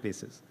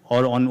marketplaces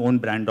or on own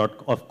brand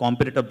of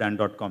competitor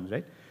brand.coms,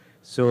 right?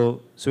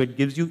 So it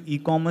gives you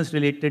e-commerce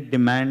related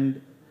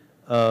demand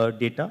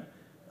data,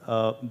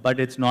 but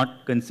it's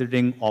not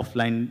considering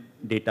offline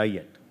data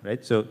yet,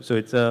 right? So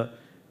it's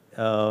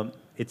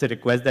a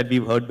request that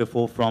we've heard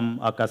before from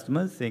our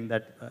customers saying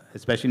that,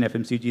 especially in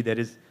FMCG, there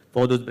is,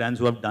 for those brands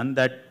who have done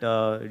that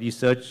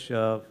research,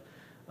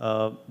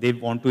 they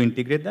want to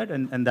integrate that,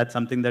 and that's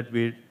something that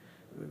we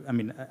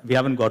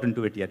haven't gotten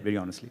to it yet, very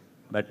honestly.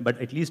 But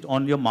at least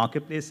on your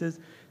marketplaces,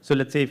 so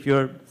let's say if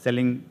you're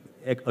selling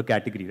a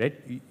category,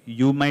 right,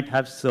 you might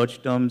have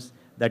search terms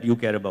that you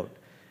care about.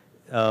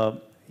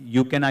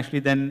 You can actually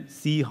then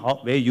see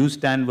where you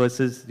stand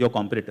versus your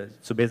competitors.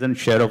 So based on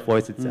share of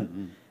voice itself.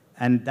 Mm-hmm.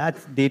 And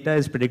that data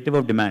is predictive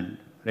of demand,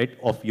 right,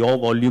 of your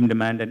volume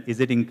demand, and is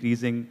it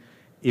increasing?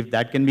 If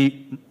that can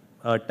be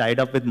tied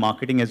up with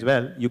marketing as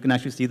well, you can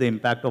actually see the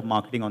impact of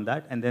marketing on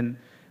that.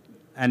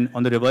 And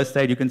on the reverse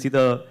side, you can see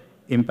the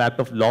impact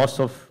of loss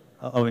of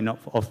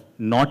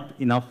not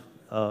enough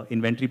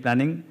inventory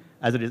planning.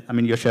 As it is,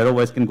 your share of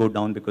voice can go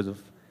down because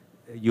of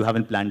you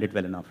haven't planned it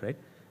well enough, right?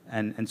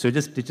 And so it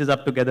just stitches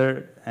up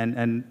together,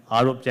 and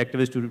our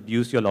objective is to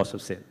reduce your loss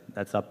of sale.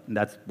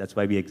 That's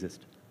why we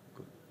exist.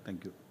 Cool.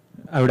 Thank you.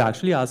 I would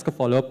actually ask a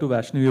follow-up to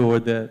Vaishnavi over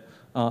there,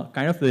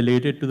 kind of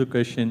related to the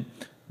question.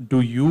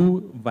 Do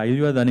you, while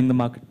you are running the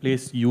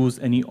marketplace, use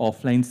any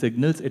offline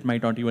signals? It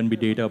might not even be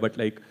data, but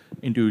like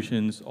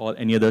intuitions or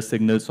any other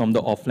signals from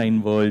the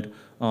offline world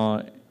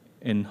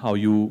in how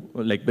you,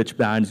 like which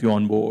brands you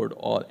onboard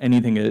or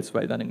anything else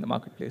while running the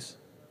marketplace?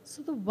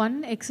 So the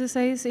one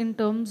exercise in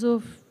terms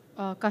of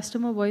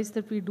customer voice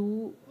that we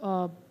do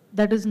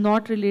that is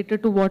not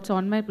related to what's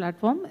on my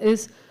platform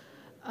is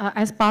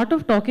as part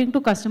of talking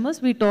to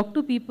customers, we talk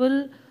to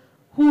people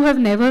who have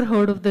never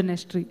heard of the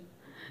Nestry,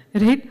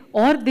 right?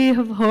 Or they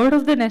have heard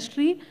of the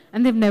Nestry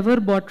and they've never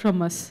bought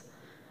from us.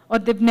 Or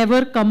they've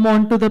never come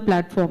onto the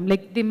platform.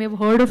 Like they may have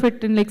heard of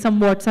it in like some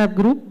WhatsApp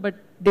group, but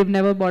they've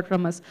never bought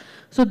from us.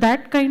 So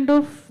that kind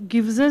of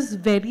gives us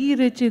very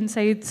rich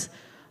insights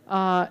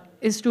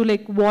as to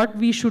like what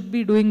we should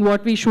be doing,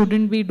 what we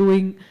shouldn't be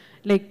doing,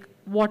 like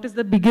what is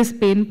the biggest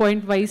pain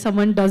point why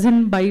someone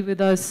doesn't buy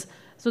with us.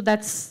 So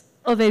that's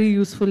a very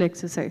useful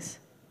exercise.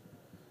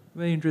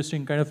 Very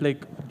interesting, kind of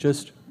like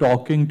just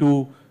talking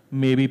to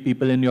maybe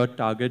people in your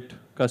target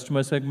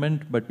customer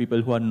segment, but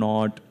people who are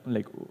not,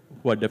 like,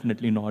 who are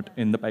definitely not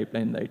in the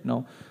pipeline right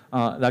now.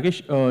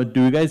 Rakesh,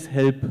 do you guys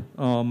help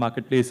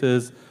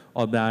marketplaces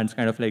or brands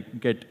kind of like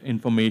get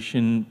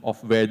information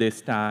of where they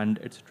stand,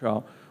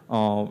 etc.,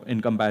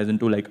 in comparison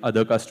to like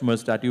other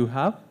customers that you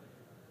have?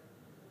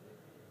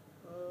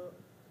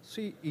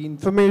 See,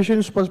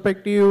 information's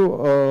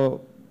perspective,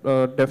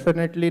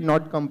 definitely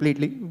not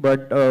completely,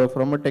 but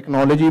from a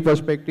technology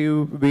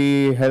perspective,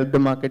 we help the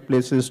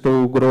marketplaces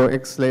to grow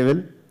X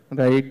level,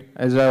 right?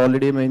 As I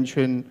already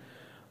mentioned,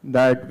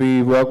 that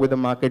we work with the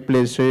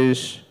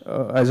marketplaces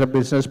as a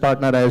business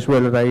partner as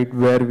well, right?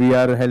 Where we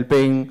are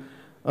helping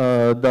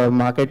the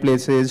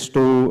marketplaces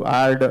to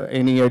add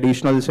any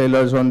additional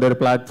sellers on their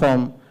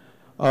platform.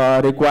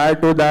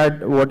 Required to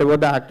that, whatever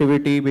the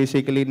activity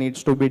basically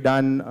needs to be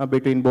done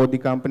between both the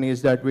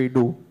companies that we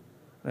do,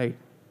 right?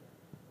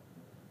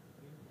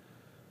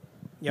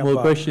 Yeah,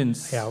 more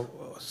questions? Yeah,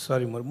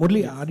 sorry,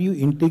 Murli, are you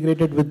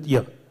integrated with,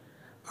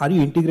 are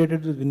you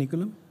integrated with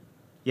Vinculum?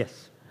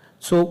 Yes.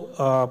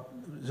 So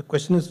the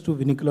question is to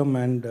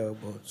Vinculum and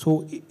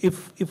so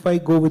if I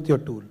go with your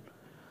tool,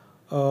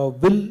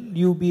 will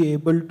you be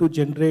able to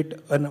generate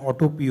an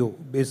auto PO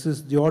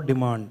basis your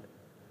demand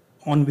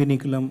on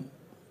Vinculum?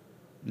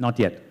 Not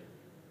yet.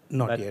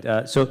 Not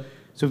yet. So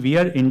we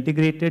are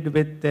integrated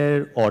with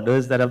their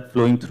orders that are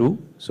flowing through.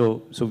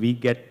 So we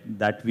get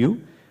that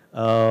view.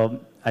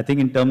 I think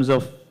in terms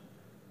of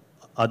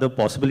other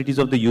possibilities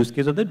of the use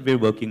case of that, we're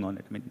working on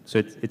it. I mean, so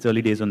it's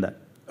early days on that.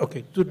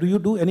 Okay. So do you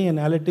do any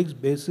analytics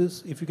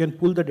basis if you can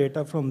pull the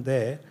data from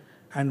there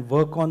and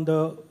work on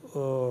the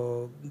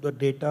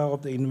data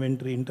of the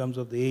inventory in terms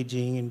of the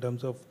aging, in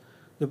terms of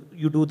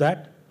you do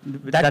that?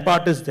 That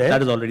part is there.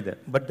 That is already there.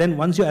 But then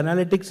once your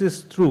analytics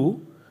is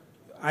through,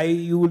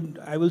 I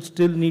will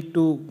still need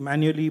to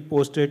manually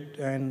post it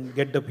and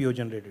get the PO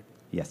generated.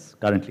 Yes,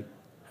 currently.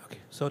 Okay,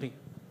 sorry.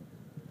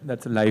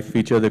 That's a live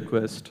feature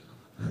request.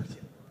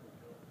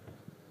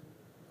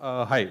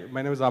 Hi,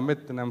 my name is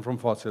Amit and I'm from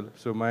Fossil.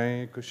 So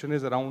my question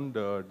is around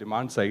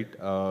demand side.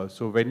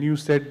 So when you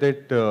said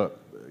that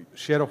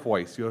share of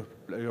voice, your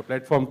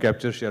platform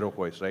captures share of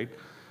voice, right?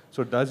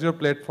 So does your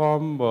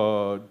platform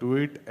do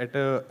it at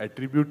a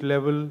attribute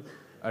level,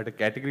 at a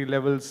category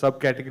level,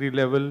 subcategory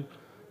level?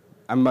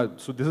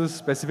 So this is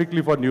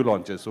specifically for new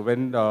launches. So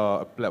when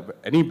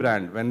any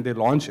brand, when they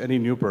launch any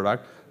new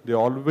product, they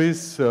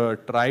always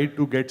try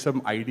to get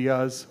some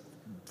ideas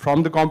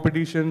from the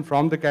competition,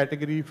 from the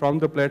category, from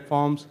the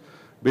platforms,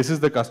 basis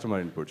the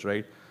customer inputs,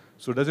 right?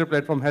 So does your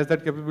platform has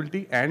that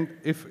capability? And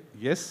if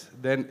yes,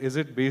 then is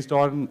it based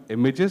on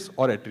images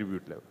or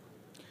attribute level?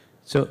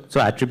 So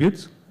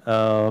attributes.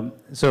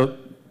 So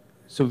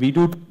we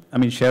do, I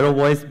mean, share of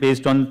voice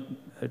based on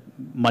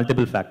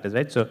multiple factors,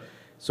 right?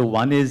 So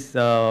one is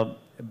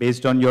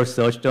based on your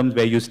search terms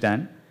where you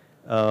stand.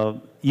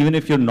 Even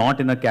if you're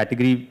not in a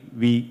category,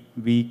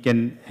 we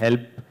can help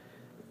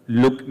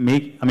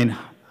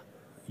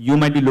you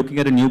might be looking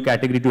at a new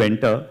category to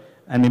enter,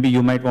 and maybe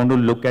you might want to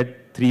look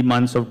at 3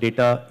 months of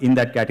data in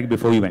that category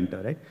before you enter,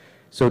 right?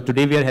 So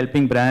today we are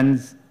helping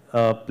brands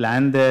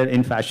plan their,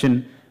 in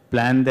fashion,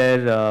 plan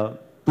their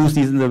 2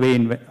 seasons away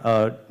in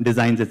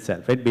designs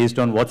itself, right? Based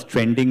on what's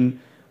trending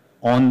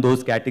on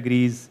those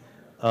categories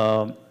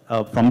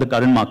from the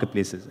current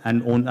marketplaces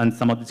and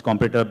some of these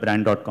competitor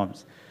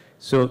brand.coms.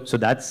 So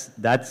that's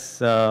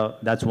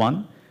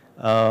one.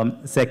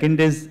 Second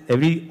is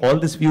all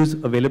this views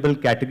available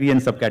category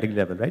and subcategory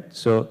level, right?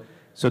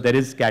 So there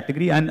is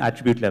category and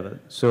attribute level.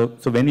 So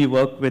when we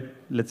work with,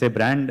 let's say,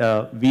 brand,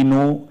 we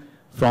know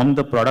from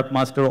the product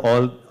master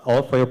or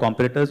for your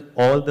competitors,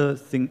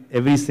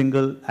 every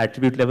single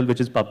attribute level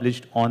which is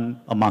published on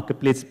a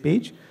marketplace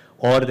page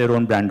or their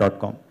own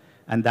brand.com.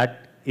 And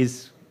that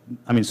is,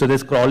 so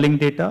there's crawling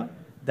data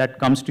that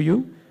comes to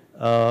you,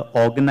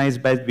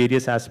 organized by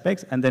various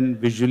aspects, and then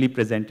visually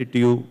presented to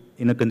you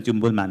in a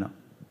consumable manner.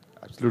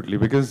 Absolutely,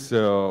 because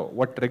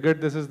what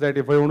triggered this is that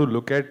if I want to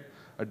look at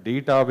a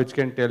data which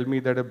can tell me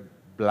that a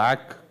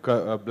black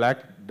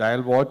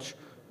dial watch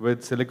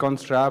with silicone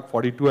strap,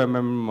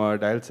 42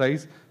 dial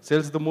size,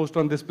 sells the most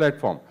on this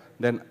platform,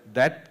 then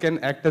that can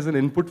act as an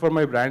input for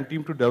my brand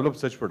team to develop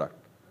such product.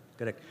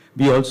 Correct.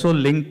 We also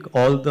link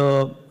all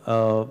the,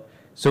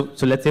 so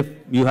let's say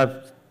you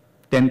have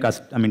 10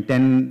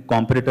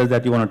 competitors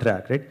that you want to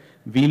track, right?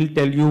 We'll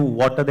tell you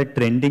what are the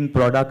trending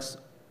products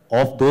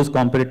of those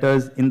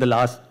competitors in the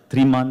last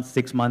 3 months,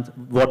 6 months,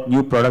 what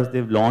new products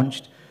they've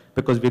launched,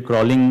 because we're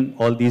crawling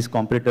all these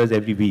competitors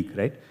every week,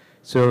 right?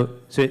 So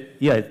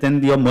yeah,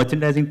 then your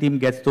merchandising team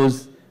gets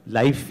those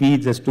live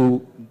feeds as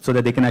to, so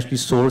that they can actually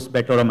source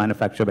better or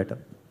manufacture better.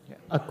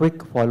 A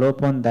quick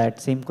follow-up on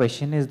that same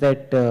question is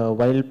that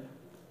while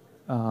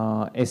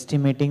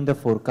estimating the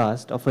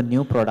forecast of a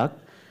new product,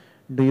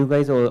 do you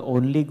guys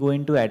only go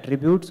into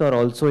attributes or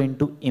also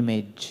into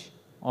image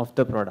of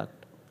the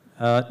product?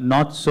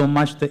 Not so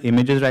much the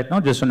images right now,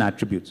 just on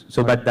attributes.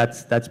 So, but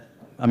that's that's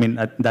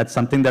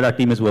something that our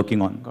team is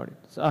working on. Got it.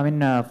 So, I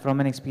mean, from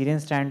an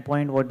experience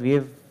standpoint, what we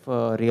have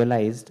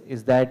realized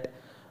is that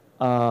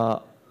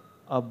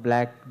a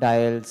black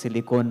dial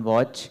silicone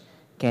watch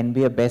can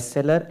be a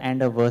bestseller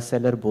and a worst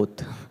seller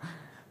both.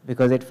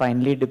 Because it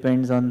finally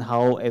depends on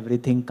how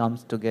everything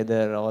comes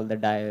together, all the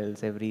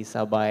dials, every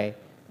sub-eye.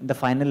 The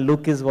final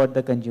look is what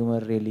the consumer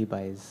really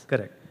buys.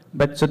 Correct.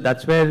 But so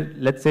that's where,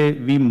 let's say,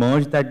 we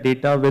merge that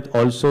data with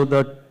also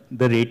the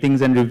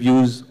ratings and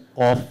reviews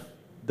of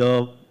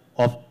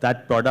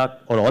that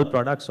product or all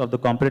products of the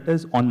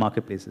competitors on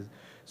marketplaces.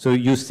 So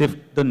you sift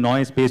the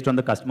noise based on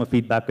the customer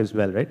feedback as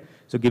well, right?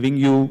 So giving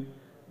you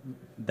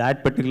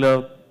that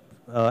particular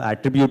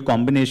attribute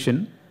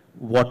combination,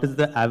 what is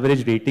the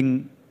average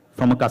rating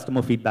from a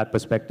customer feedback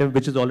perspective,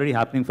 which is already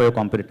happening for your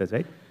competitors,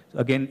 right? So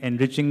again,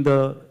 enriching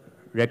the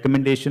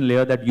recommendation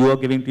layer that you are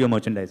giving to your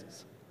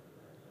merchandisers.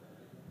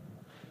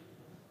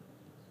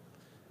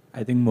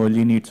 I think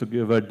Molly needs to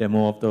give a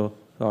demo of the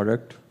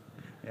product.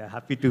 Yeah,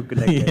 happy to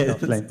connect it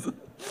offline.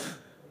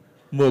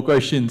 More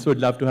questions. Would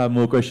love to have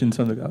more questions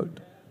on the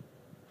crowd.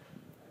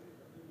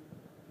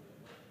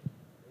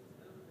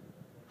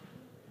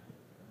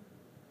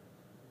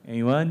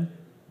 Anyone?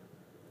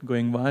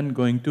 Going one,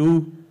 going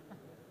two?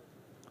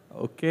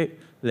 Okay,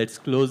 let's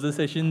close the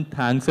session.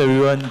 Thanks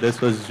everyone.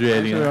 This was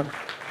really nice.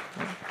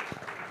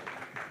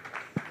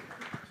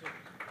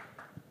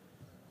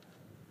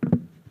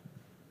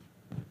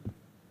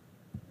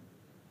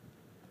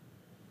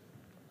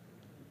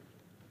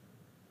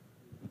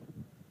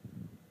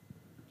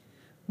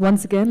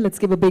 Once again, let's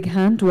give a big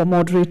hand to our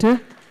moderator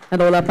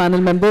and all our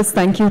panel members.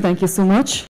 Thank you so much.